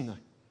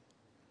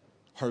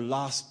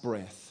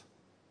breath,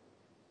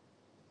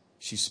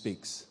 she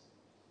speaks,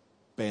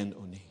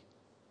 Ben-Oni,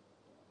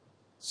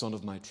 son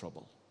of my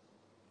trouble.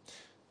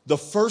 The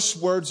first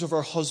words of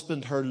her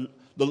husband,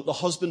 the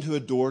husband who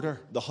adored her,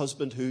 the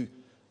husband who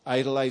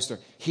idolized her,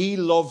 he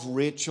loved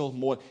Rachel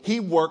more. He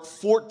worked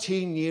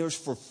 14 years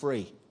for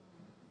free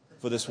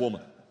for this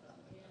woman.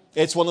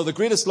 It's one of the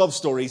greatest love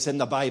stories in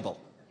the Bible.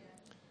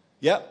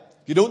 Yeah.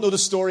 If you don't know the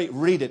story,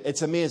 read it.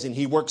 It's amazing.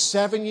 He worked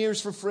 7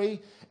 years for free,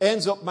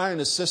 ends up marrying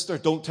his sister.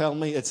 Don't tell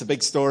me. It's a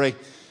big story.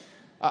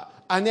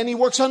 And then he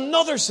works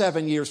another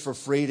 7 years for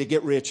free to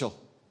get Rachel.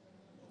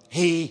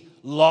 He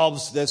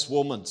loves this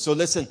woman. So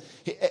listen,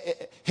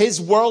 his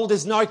world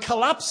is now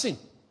collapsing.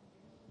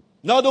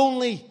 Not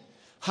only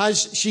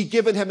has she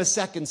given him a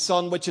second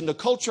son, which in the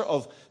culture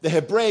of the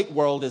Hebraic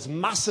world is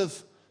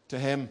massive to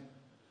him,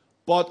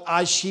 but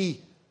as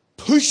she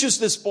pushes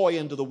this boy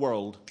into the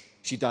world,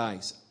 she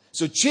dies.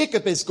 So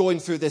Jacob is going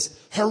through this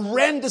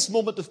horrendous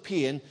moment of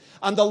pain,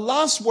 and the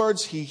last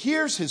words he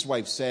hears his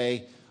wife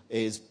say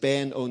is,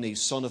 Ben-Oni,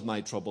 son of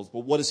my troubles. But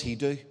what does he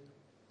do?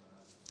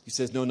 He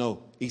says,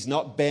 no, he's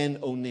not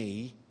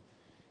Ben-Oni.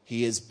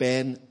 He is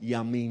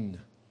Ben-Yamin,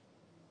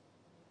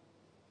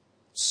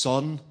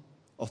 son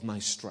of my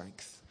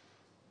strength.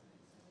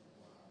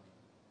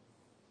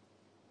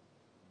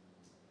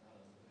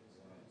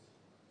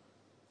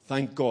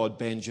 Thank God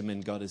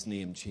Benjamin got his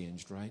name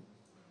changed, right?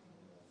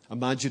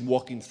 Imagine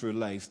walking through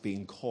life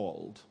being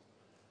called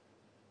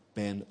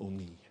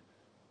Ben-Oni,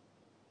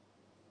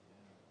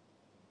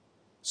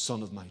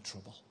 son of my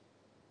trouble.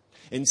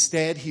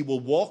 Instead, he will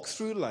walk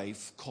through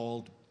life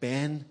called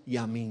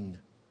Ben-Yamin,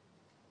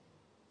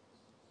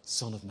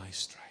 son of my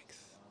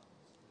strength.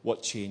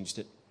 What changed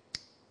it?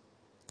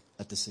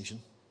 A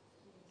decision.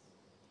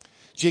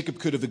 Jacob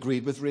could have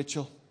agreed with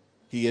Rachel.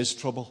 He is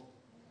trouble.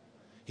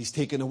 He's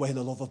taken away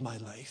the love of my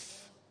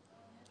life.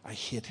 I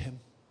hate him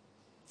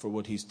for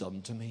what he's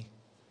done to me.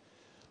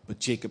 But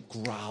Jacob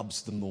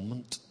grabs the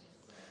moment.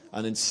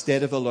 And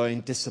instead of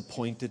allowing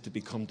disappointed to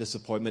become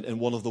disappointment in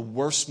one of the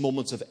worst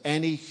moments of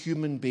any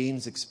human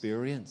being's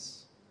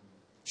experience,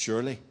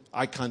 surely,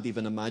 I can't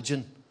even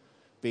imagine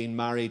being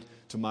married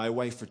to my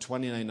wife for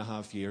 29 and a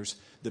half years,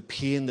 the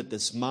pain that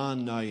this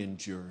man now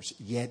endures,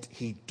 yet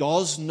he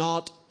does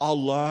not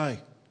allow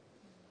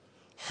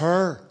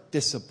her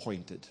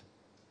disappointed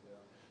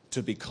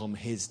to become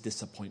his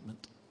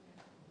disappointment.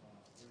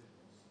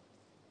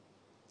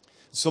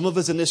 Some of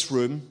us in this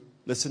room,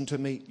 listen to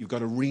me, you've got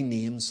to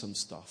rename some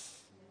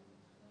stuff.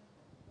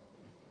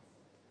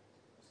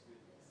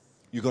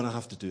 You're going to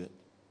have to do it.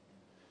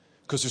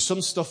 Because there's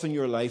some stuff in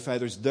your life,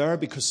 either it's there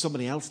because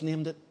somebody else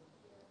named it,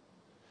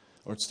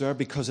 Or it's there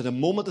because in a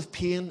moment of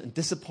pain and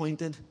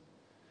disappointed,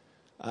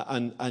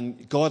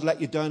 and God let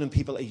you down, and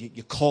people,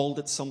 you called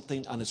it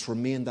something, and it's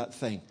remained that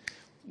thing.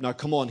 Now,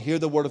 come on, hear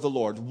the word of the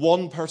Lord.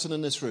 One person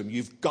in this room,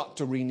 you've got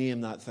to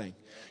rename that thing.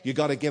 You've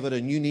got to give it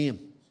a new name.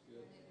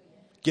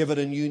 Give it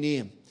a new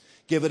name.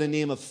 Give it a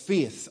name of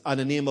faith, and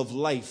a name of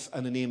life,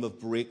 and a name of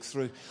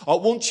breakthrough. Oh,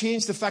 it won't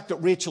change the fact that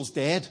Rachel's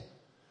dead,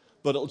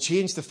 but it'll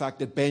change the fact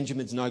that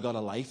Benjamin's now got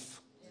a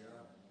life.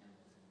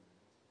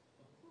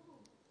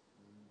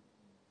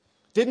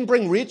 Didn't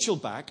bring Rachel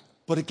back,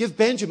 but it gave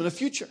Benjamin a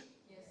future.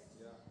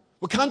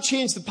 We can't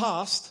change the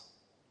past,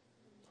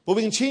 but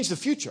we can change the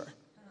future.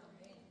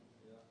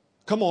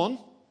 Come on.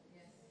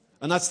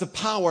 And that's the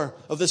power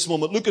of this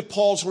moment. Look at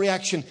Paul's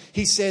reaction.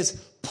 He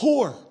says,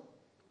 poor,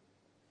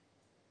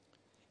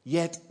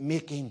 yet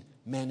making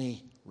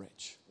many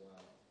rich.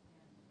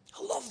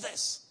 I love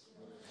this.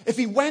 If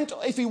he went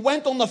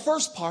on the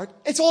first part,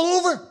 it's all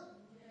over.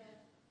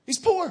 He's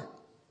poor.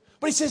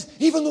 But he says,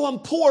 even though I'm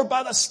poor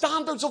by the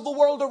standards of the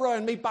world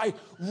around me, by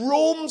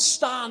Rome's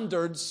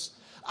standards,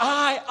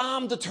 I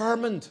am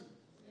determined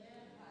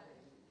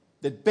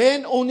that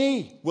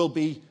Ben-Oni will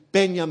be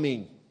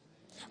Benjamin.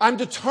 I'm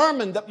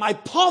determined that my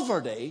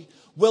poverty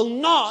will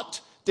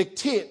not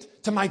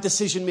dictate to my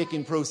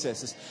decision-making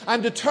processes.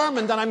 I'm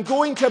determined that I'm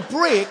going to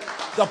break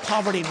the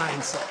poverty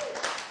mindset.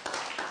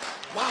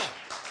 Wow.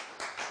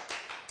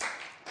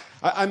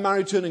 I'm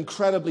married to an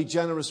incredibly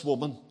generous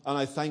woman, and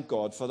I thank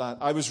God for that.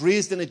 I was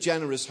raised in a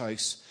generous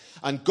house,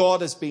 and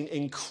God has been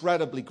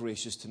incredibly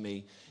gracious to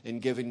me in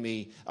giving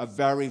me a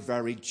very,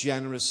 very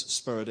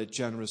generous-spirited,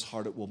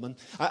 generous-hearted woman.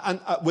 And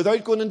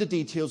without going into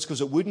details, because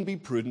it wouldn't be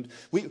prudent,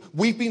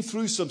 we've been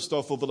through some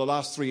stuff over the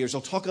last 3 years.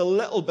 I'll talk a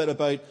little bit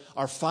about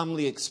our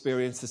family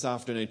experience this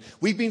afternoon.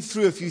 We've been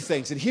through a few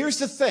things. And here's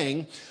the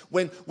thing.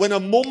 When a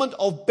moment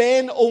of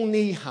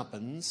Ben-Oni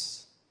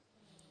happens,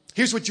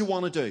 here's what you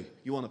want to do.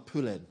 You want to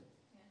pull in.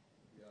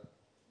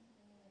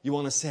 You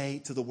want to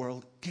say to the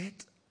world,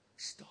 get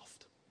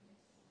stuffed.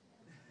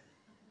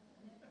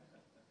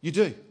 You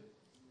do.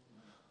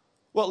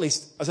 Well, at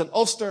least as an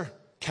Ulster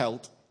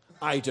Celt,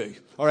 I do.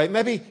 All right,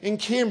 maybe in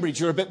Cambridge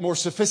you're a bit more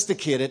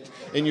sophisticated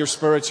in your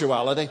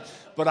spirituality,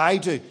 but I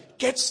do.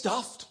 Get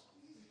stuffed.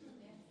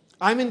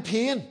 I'm in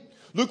pain.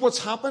 Look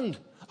what's happened.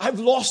 I've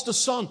lost a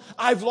son.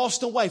 I've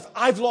lost a wife.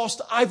 I've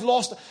lost.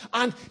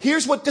 And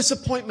here's what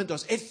disappointment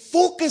does. It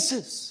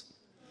focuses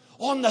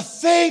on the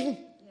thing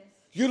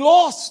you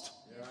lost.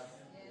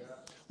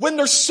 When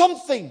there's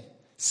something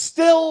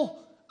still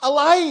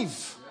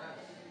alive.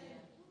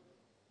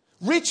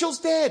 Rachel's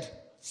dead.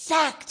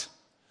 Fact.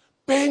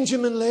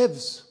 Benjamin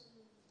lives.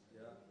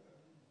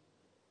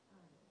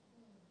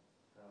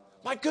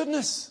 My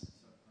goodness.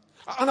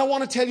 And I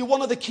want to tell you,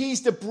 one of the keys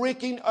to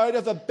breaking out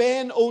of a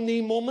Ben-Oni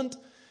moment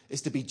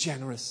is to be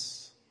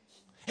generous.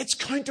 It's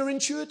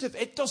counterintuitive.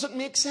 It doesn't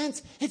make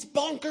sense. It's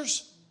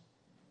bonkers.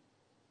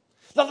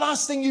 The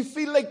last thing you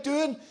feel like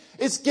doing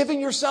is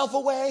giving yourself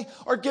away,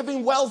 or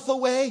giving wealth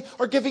away,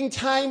 or giving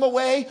time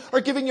away,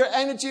 or giving your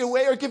energy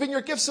away, or giving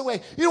your gifts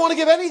away. You don't want to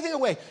give anything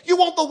away. You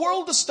want the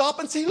world to stop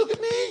and say, look at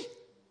me.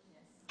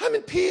 I'm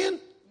in pain.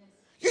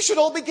 You should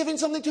all be giving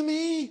something to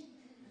me.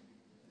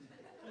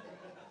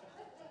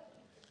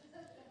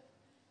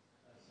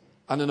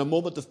 And in a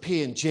moment of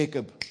pain,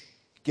 Jacob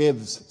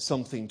gives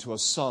something to a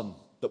son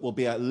that will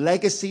be a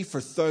legacy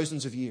for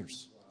thousands of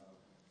years.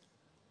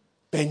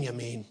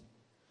 Benjamin.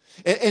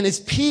 In his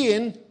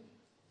pain,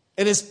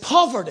 in his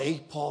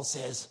poverty, Paul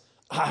says,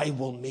 I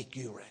will make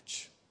you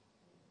rich.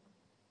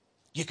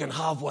 You can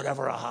have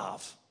whatever I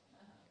have.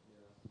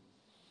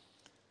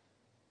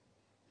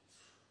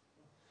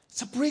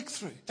 It's a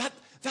breakthrough.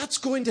 That's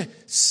going to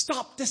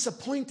stop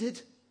disappointed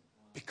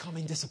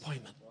becoming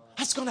disappointment.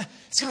 It's going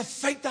to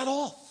fight that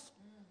off.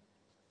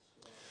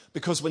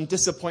 Because when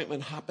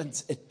disappointment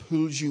happens, it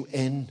pulls you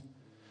in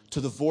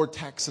to the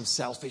vortex of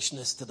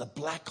selfishness, to the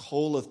black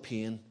hole of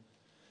pain.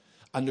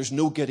 And there's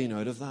no getting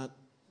out of that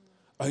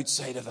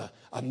outside of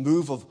a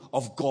move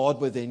of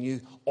God within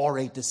you, or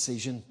a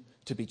decision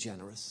to be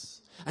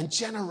generous. And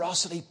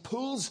generosity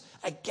pulls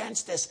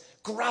against this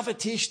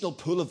gravitational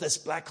pull of this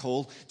black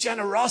hole.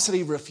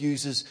 Generosity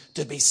refuses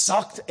to be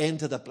sucked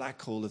into the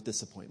black hole of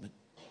disappointment.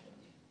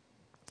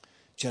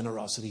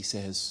 Generosity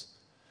says,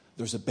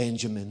 there's a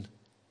Benjamin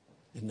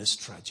in this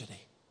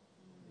tragedy.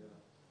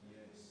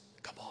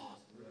 Come on.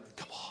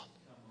 Come on.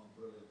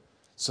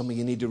 Some of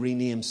you need to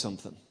rename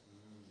something.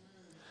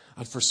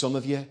 And for some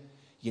of you,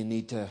 you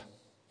need to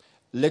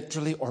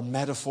literally or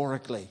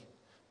metaphorically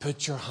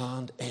put your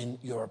hand in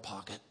your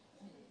pocket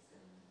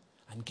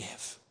and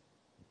give.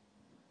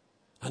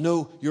 I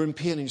know you're in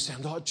pain and you're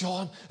saying, oh,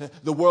 John,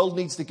 the world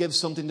needs to give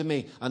something to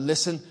me. And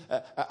listen,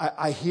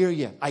 I hear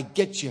you. I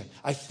get you.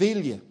 I feel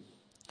you.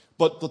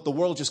 But the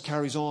world just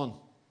carries on.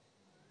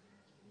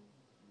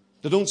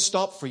 They don't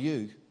stop for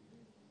you.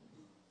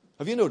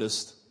 Have you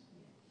noticed?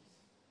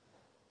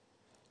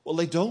 Well,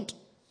 they don't.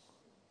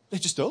 They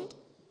just don't.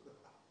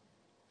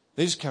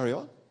 They just carry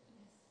on.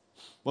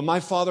 When my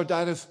father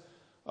died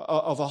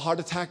of a heart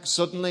attack,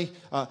 suddenly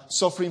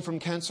suffering from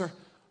cancer,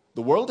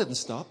 the world didn't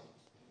stop.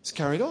 It's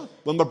carried on.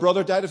 When my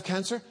brother died of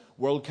cancer,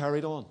 world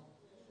carried on.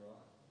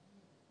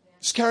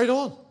 Just carried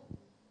on.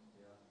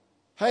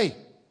 Hey,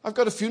 I've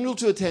got a funeral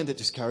to attend. It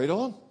just carried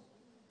on.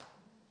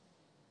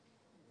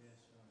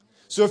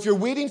 So if you're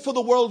waiting for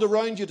the world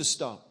around you to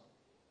stop,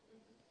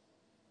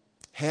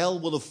 hell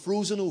will have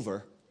frozen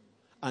over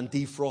and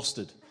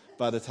defrosted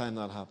by the time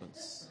that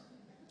happens.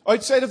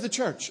 Outside of the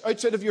church,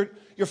 outside of your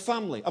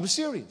family. I'm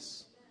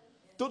serious.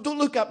 Don't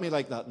look at me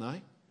like that now.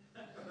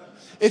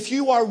 If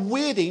you are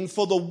waiting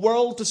for the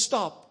world to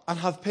stop and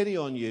have pity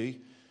on you,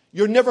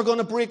 you're never going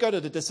to break out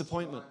of the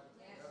disappointment.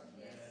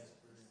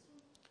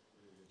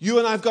 You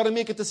and I have got to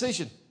make a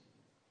decision.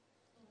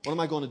 What am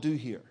I going to do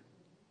here?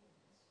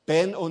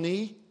 Ben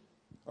Oni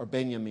or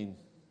Benjamin?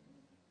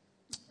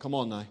 Come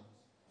on now.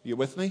 You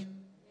with me?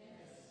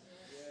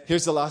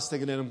 Here's the last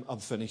thing and then I'm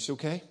finished,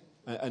 okay?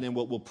 And then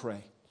we'll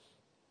pray.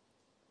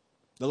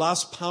 The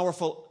last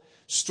powerful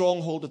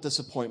stronghold of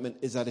disappointment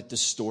is that it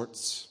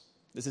distorts.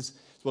 This is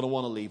what I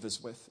want to leave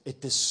us with.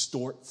 It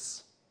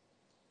distorts.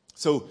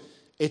 So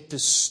it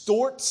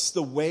distorts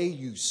the way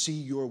you see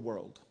your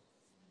world.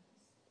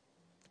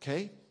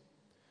 Okay?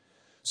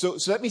 So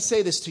let me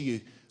say this to you.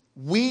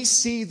 We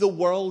see the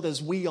world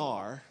as we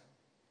are,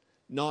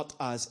 not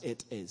as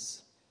it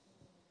is.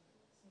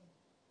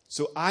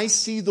 So I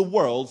see the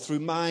world through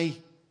my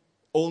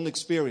own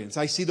experience.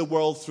 I see the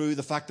world through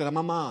the fact that I'm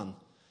a man,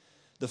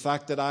 the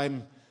fact that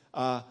I'm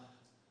a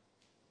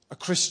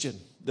Christian,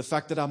 the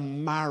fact that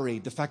I'm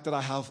married, the fact that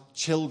I have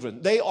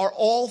children. They are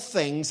all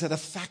things that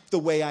affect the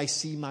way I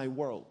see my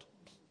world.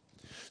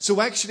 So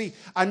actually,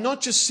 I'm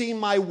not just seeing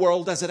my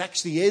world as it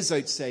actually is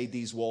outside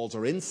these walls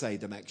or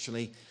inside them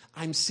actually.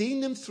 I'm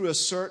seeing them through a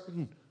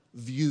certain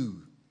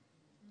view,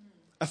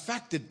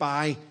 affected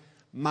by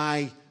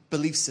my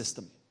belief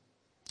system,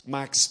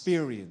 my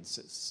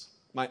experiences,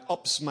 my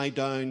ups, my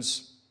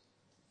downs,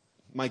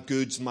 my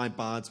goods, my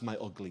bads, my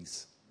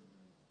uglies.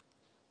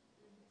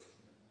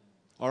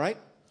 All right?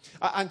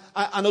 And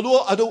although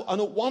I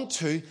don't want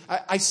to,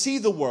 I see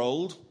the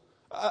world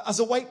as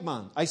a white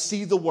man. I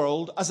see the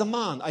world as a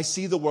man. I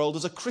see the world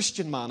as a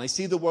Christian man. I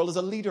see the world as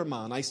a leader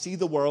man. I see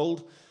the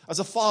world as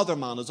a father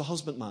man, as a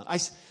husband man.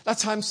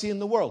 That's how I'm seeing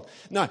the world.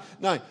 Now,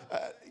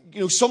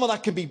 some of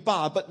that can be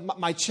bad, but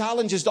my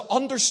challenge is to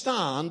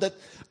understand that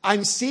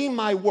I'm seeing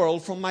my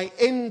world from my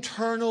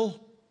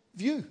internal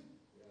view.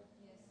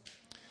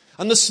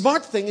 And the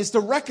smart thing is to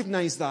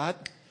recognize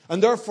that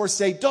and therefore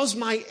say, does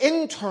my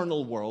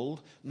internal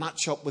world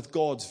match up with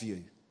God's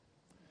view?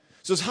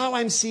 So is how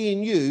I'm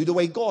seeing you the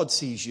way God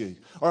sees you?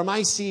 Or am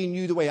I seeing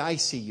you the way I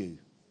see you?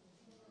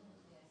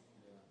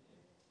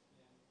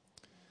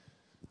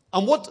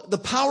 And what the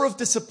power of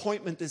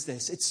disappointment is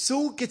this. It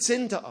so gets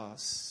into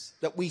us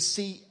that we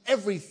see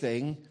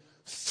everything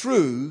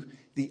through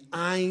the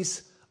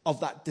eyes of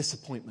that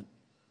disappointment.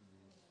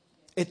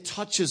 It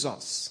touches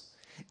us.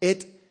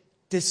 It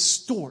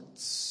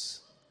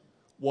distorts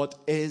what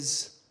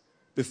is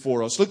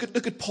before us. Look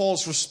at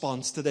Paul's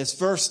response to this.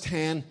 Verse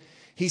 10,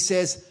 he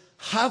says,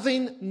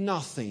 having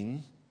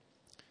nothing,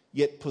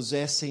 yet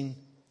possessing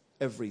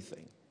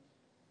everything.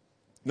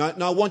 Now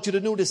I want you to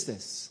notice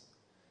this.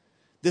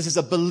 This is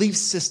a belief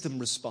system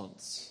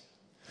response.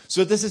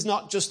 So this is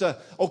not just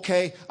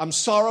okay, I'm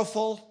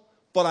sorrowful,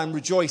 but I'm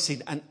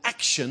rejoicing. An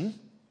action,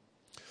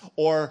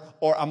 or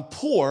I'm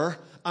poor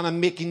and I'm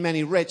making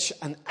many rich.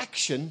 An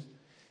action.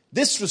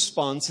 This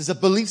response is a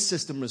belief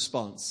system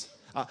response.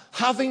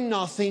 Having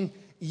nothing,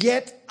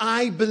 yet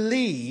I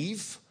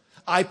believe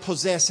I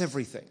possess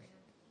everything.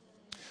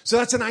 So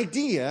that's an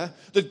idea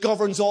that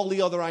governs all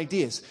the other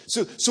ideas.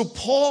 So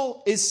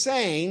Paul is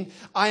saying,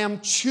 I am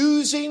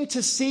choosing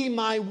to see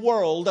my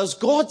world as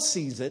God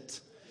sees it,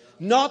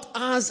 not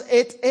as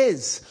it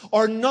is,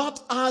 or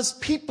not as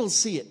people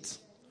see it,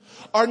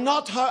 or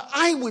not how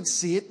I would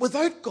see it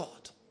without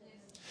God.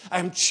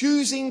 I'm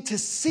choosing to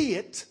see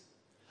it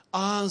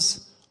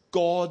as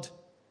God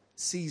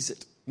sees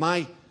it.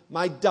 My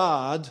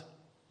dad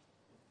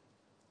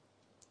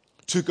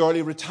took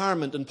early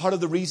retirement, and part of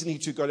the reason he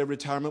took early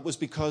retirement was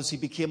because he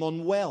became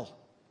unwell.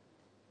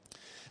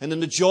 And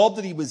in the job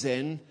that he was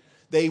in,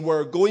 they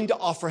were going to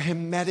offer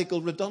him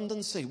medical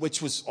redundancy,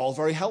 which was all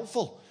very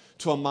helpful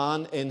to a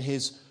man in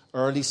his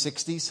early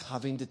 60s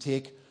having to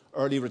take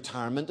early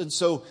retirement. And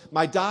so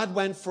my dad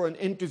went for an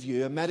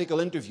interview, a medical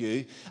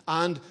interview,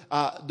 and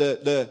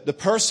the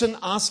person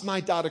asked my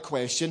dad a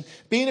question.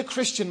 Being a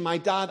Christian, my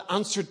dad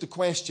answered the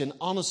question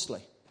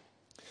honestly.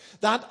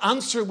 That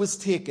answer was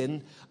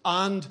taken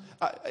and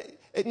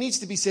it needs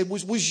to be said,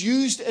 was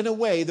used in a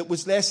way that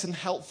was less than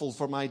helpful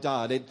for my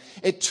dad.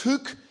 It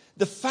took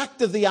the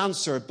fact of the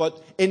answer,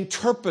 but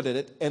interpreted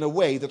it in a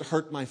way that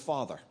hurt my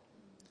father.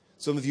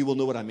 Some of you will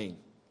know what I mean.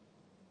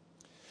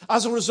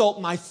 As a result,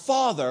 my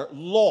father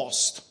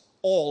lost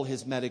all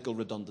his medical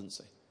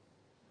redundancy.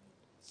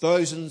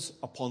 Thousands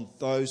upon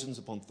thousands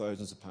upon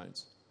thousands of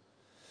pounds.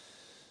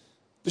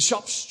 The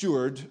shop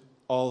steward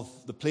of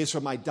the place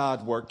where my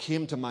dad worked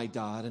came to my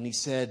dad and he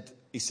said,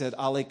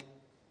 Alec,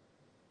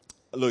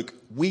 look,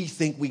 we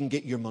think we can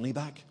get your money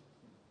back.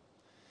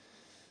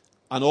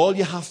 And all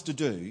you have to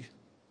do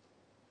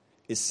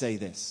is say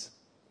this.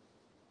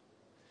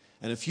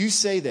 And if you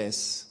say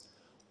this,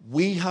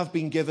 we have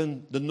been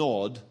given the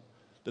nod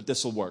that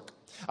this will work.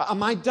 And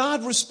my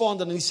dad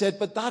responded and he said,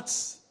 but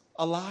that's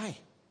a lie.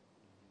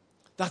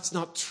 That's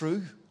not true.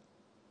 He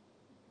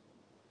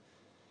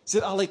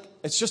said, Alec,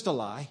 it's just a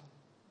lie.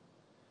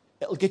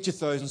 It'll get you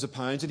thousands of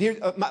pounds. And here,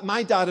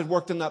 my dad had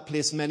worked in that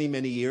place many,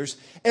 many years.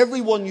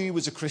 Everyone knew he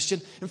was a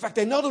Christian. In fact,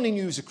 they not only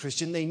knew he was a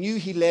Christian, they knew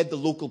he led the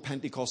local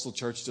Pentecostal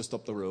church just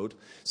up the road.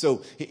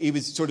 So he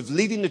was sort of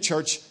leading the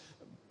church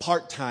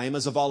part-time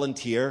as a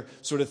volunteer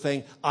sort of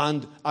thing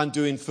and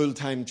doing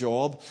full-time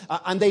job.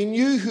 And they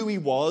knew who he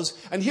was.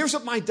 And here's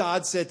what my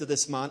dad said to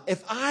this man.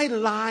 If I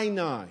lie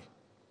now,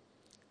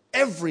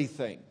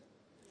 everything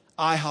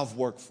I have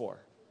worked for,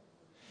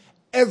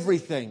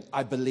 everything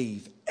I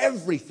believe,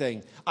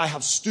 everything I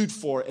have stood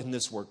for in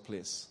this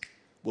workplace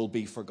will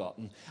be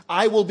forgotten.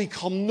 I will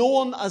become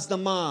known as the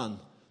man,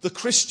 the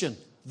Christian,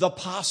 the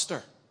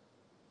pastor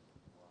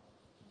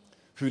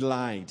who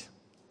lied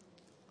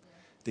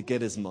to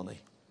get his money.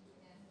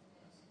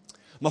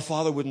 My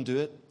father wouldn't do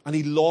it. And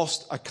he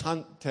lost, I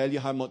can't tell you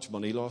how much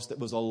money he lost. It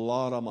was a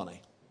lot of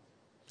money.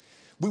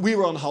 We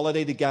were on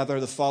holiday together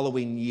the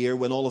following year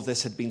when all of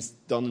this had been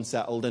done and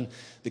settled. And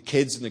the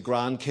kids and the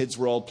grandkids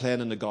were all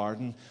playing in the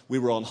garden. We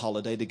were on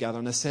holiday together.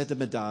 And I said to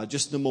my dad,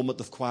 just in a moment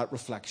of quiet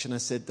reflection, I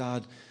said,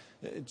 Dad,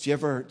 do you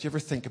ever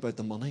think about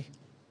the money?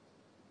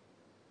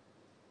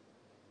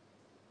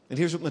 And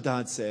here's what my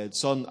dad said.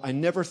 Son, I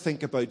never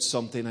think about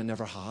something I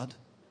never had.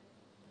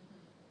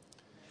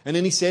 And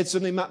then he said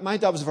something. My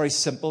dad was a very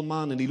simple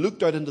man, and he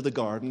looked out into the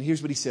garden.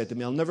 Here's what he said to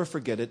me. I'll never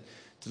forget it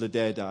till the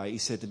day I die. He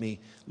said to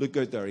me, look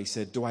out there. He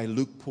said, do I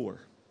look poor?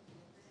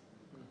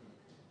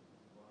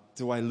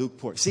 Do I look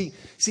poor? See,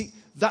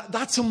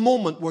 that's a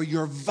moment where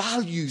your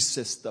value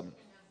system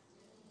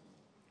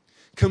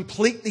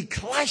completely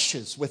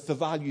clashes with the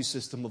value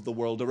system of the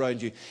world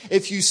around you.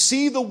 If you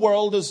see the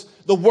world as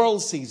the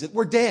world sees it,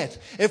 we're dead.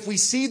 If we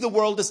see the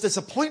world as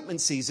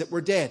disappointment sees it,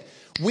 we're dead.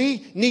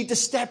 We need to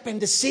step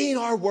into seeing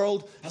our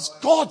world as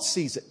God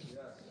sees it.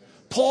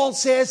 Paul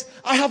says,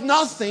 I have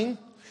nothing,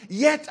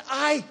 yet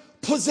I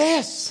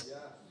possess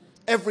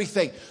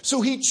everything.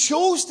 So he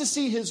chose to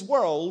see his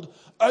world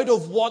out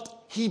of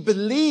what he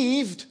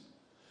believed,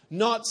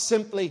 not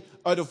simply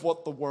out of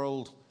what the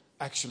world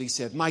actually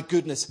said. My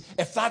goodness,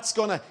 if that's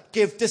going to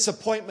give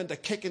disappointment a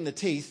kick in the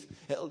teeth,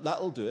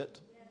 that'll do it.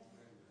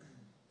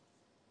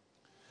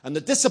 And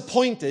the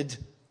disappointed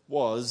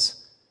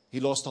was he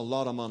lost a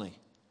lot of money.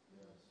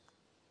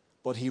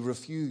 But he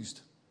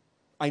refused.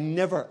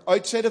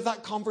 Outside of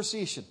that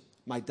conversation,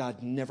 my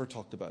dad never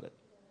talked about it.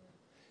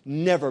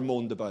 Never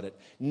moaned about it.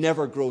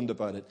 Never groaned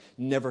about it.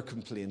 Never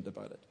complained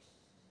about it.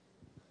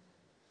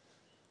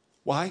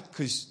 Why?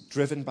 Because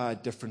driven by a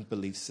different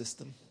belief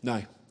system.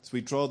 Now, as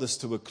we draw this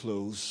to a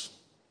close,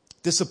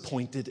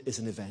 disappointed is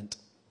an event.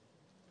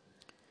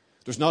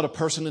 There's not a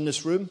person in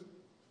this room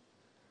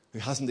who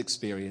hasn't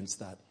experienced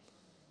that.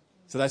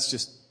 So let's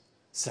just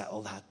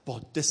settle that.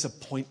 But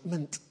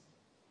disappointment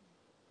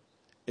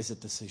is a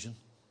decision.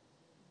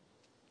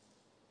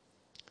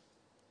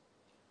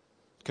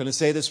 Can I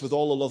say this with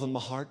all the love in my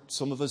heart?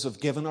 Some of us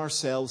have given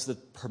ourselves the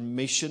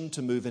permission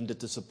to move into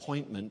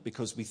disappointment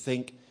because we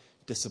think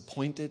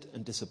disappointed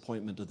and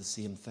disappointment are the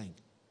same thing.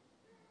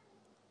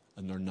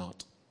 And they're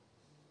not.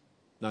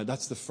 Now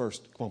that's the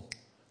first. Come on,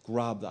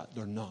 grab that.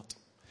 They're not.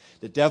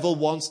 The devil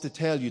wants to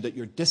tell you that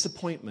your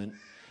disappointment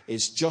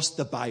is just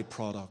the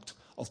byproduct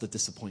of the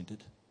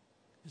disappointed.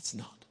 It's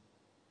not.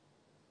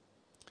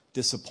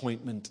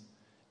 Disappointment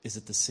is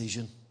a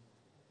decision.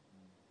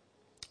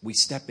 We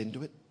step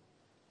into it.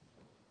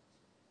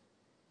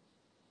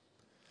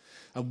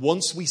 And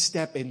once we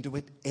step into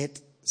it,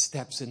 it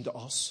steps into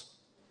us.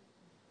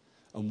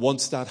 And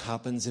once that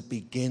happens, it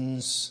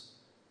begins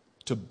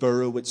to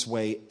burrow its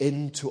way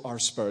into our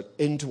spirit,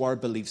 into our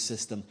belief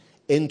system,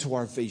 into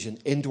our vision,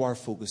 into our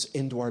focus,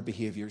 into our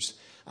behaviors.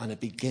 And it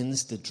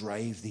begins to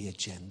drive the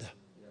agenda.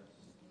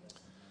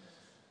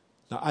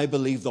 Now, I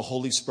believe the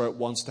Holy Spirit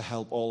wants to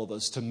help all of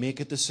us to make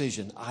a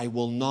decision. I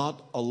will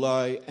not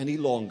allow any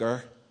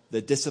longer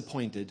the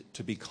disappointed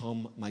to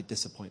become my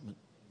disappointment.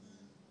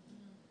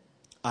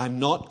 I'm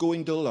not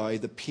going to allow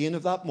the pain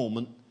of that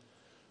moment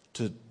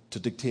to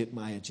dictate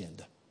my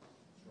agenda.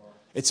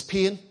 It's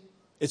pain.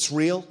 It's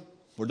real.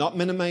 We're not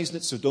minimizing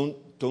it, so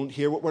don't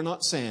hear what we're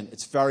not saying.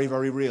 It's very,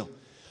 very real.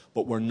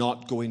 But we're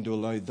not going to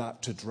allow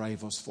that to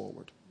drive us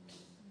forward.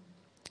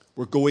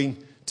 We're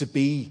going to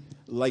be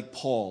like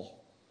Paul.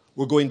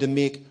 We're going to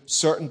make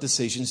certain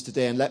decisions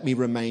today, and let me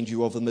remind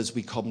you of them as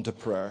we come to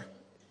prayer.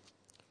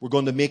 We're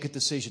going to make a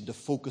decision to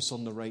focus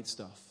on the right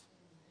stuff.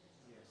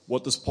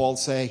 What does Paul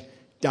say?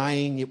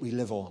 Dying, yet we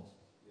live on.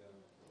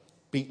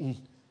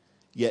 Beaten,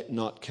 yet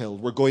not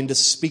killed. We're going to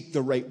speak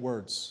the right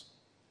words.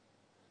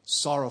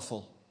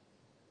 Sorrowful,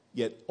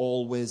 yet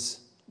always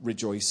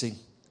rejoicing.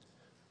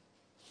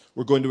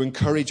 We're going to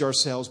encourage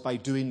ourselves by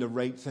doing the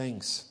right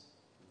things.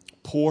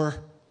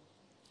 Poor,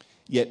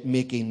 yet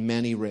making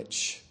many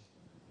rich.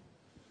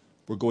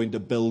 We're going to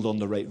build on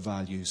the right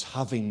values.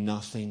 Having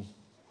nothing,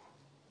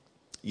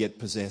 yet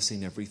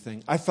possessing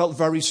everything. I felt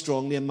very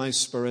strongly in my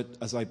spirit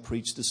as I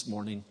preached this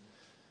morning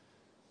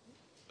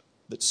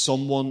that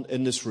someone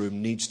in this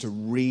room needs to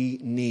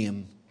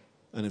rename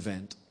an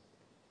event.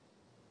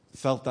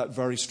 Felt that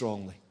very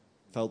strongly.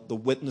 Felt the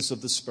witness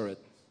of the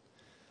Spirit.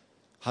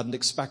 Hadn't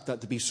expected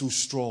that to be so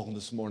strong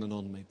this morning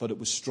on me, but it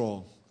was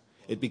strong.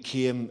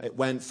 It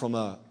went from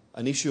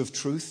an issue of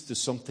truth to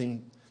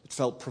something that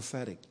felt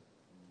prophetic.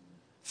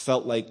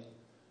 Felt like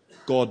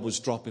God was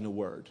dropping a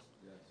word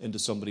into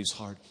somebody's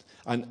heart.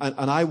 And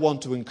I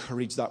want to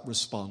encourage that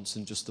response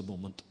in just a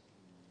moment.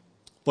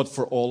 But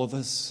for all of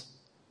us,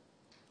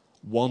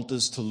 want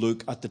us to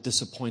look at the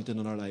disappointing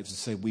in our lives and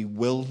say, we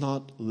will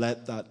not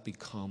let that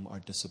become our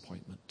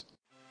disappointment.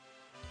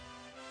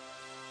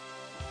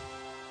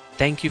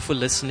 Thank you for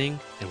listening,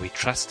 and we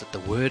trust that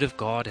the Word of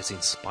God has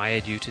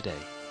inspired you today.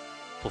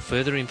 For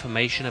further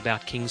information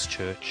about King's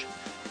Church,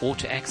 or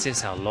to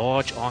access our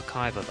large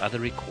archive of other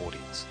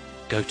recordings,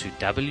 go to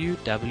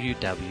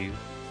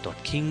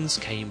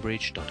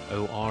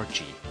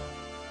www.kingscambridge.org.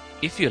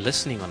 If you're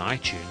listening on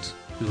iTunes,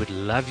 we would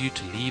love you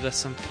to leave us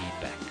some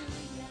feedback.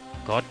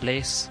 God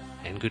bless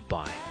and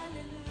goodbye.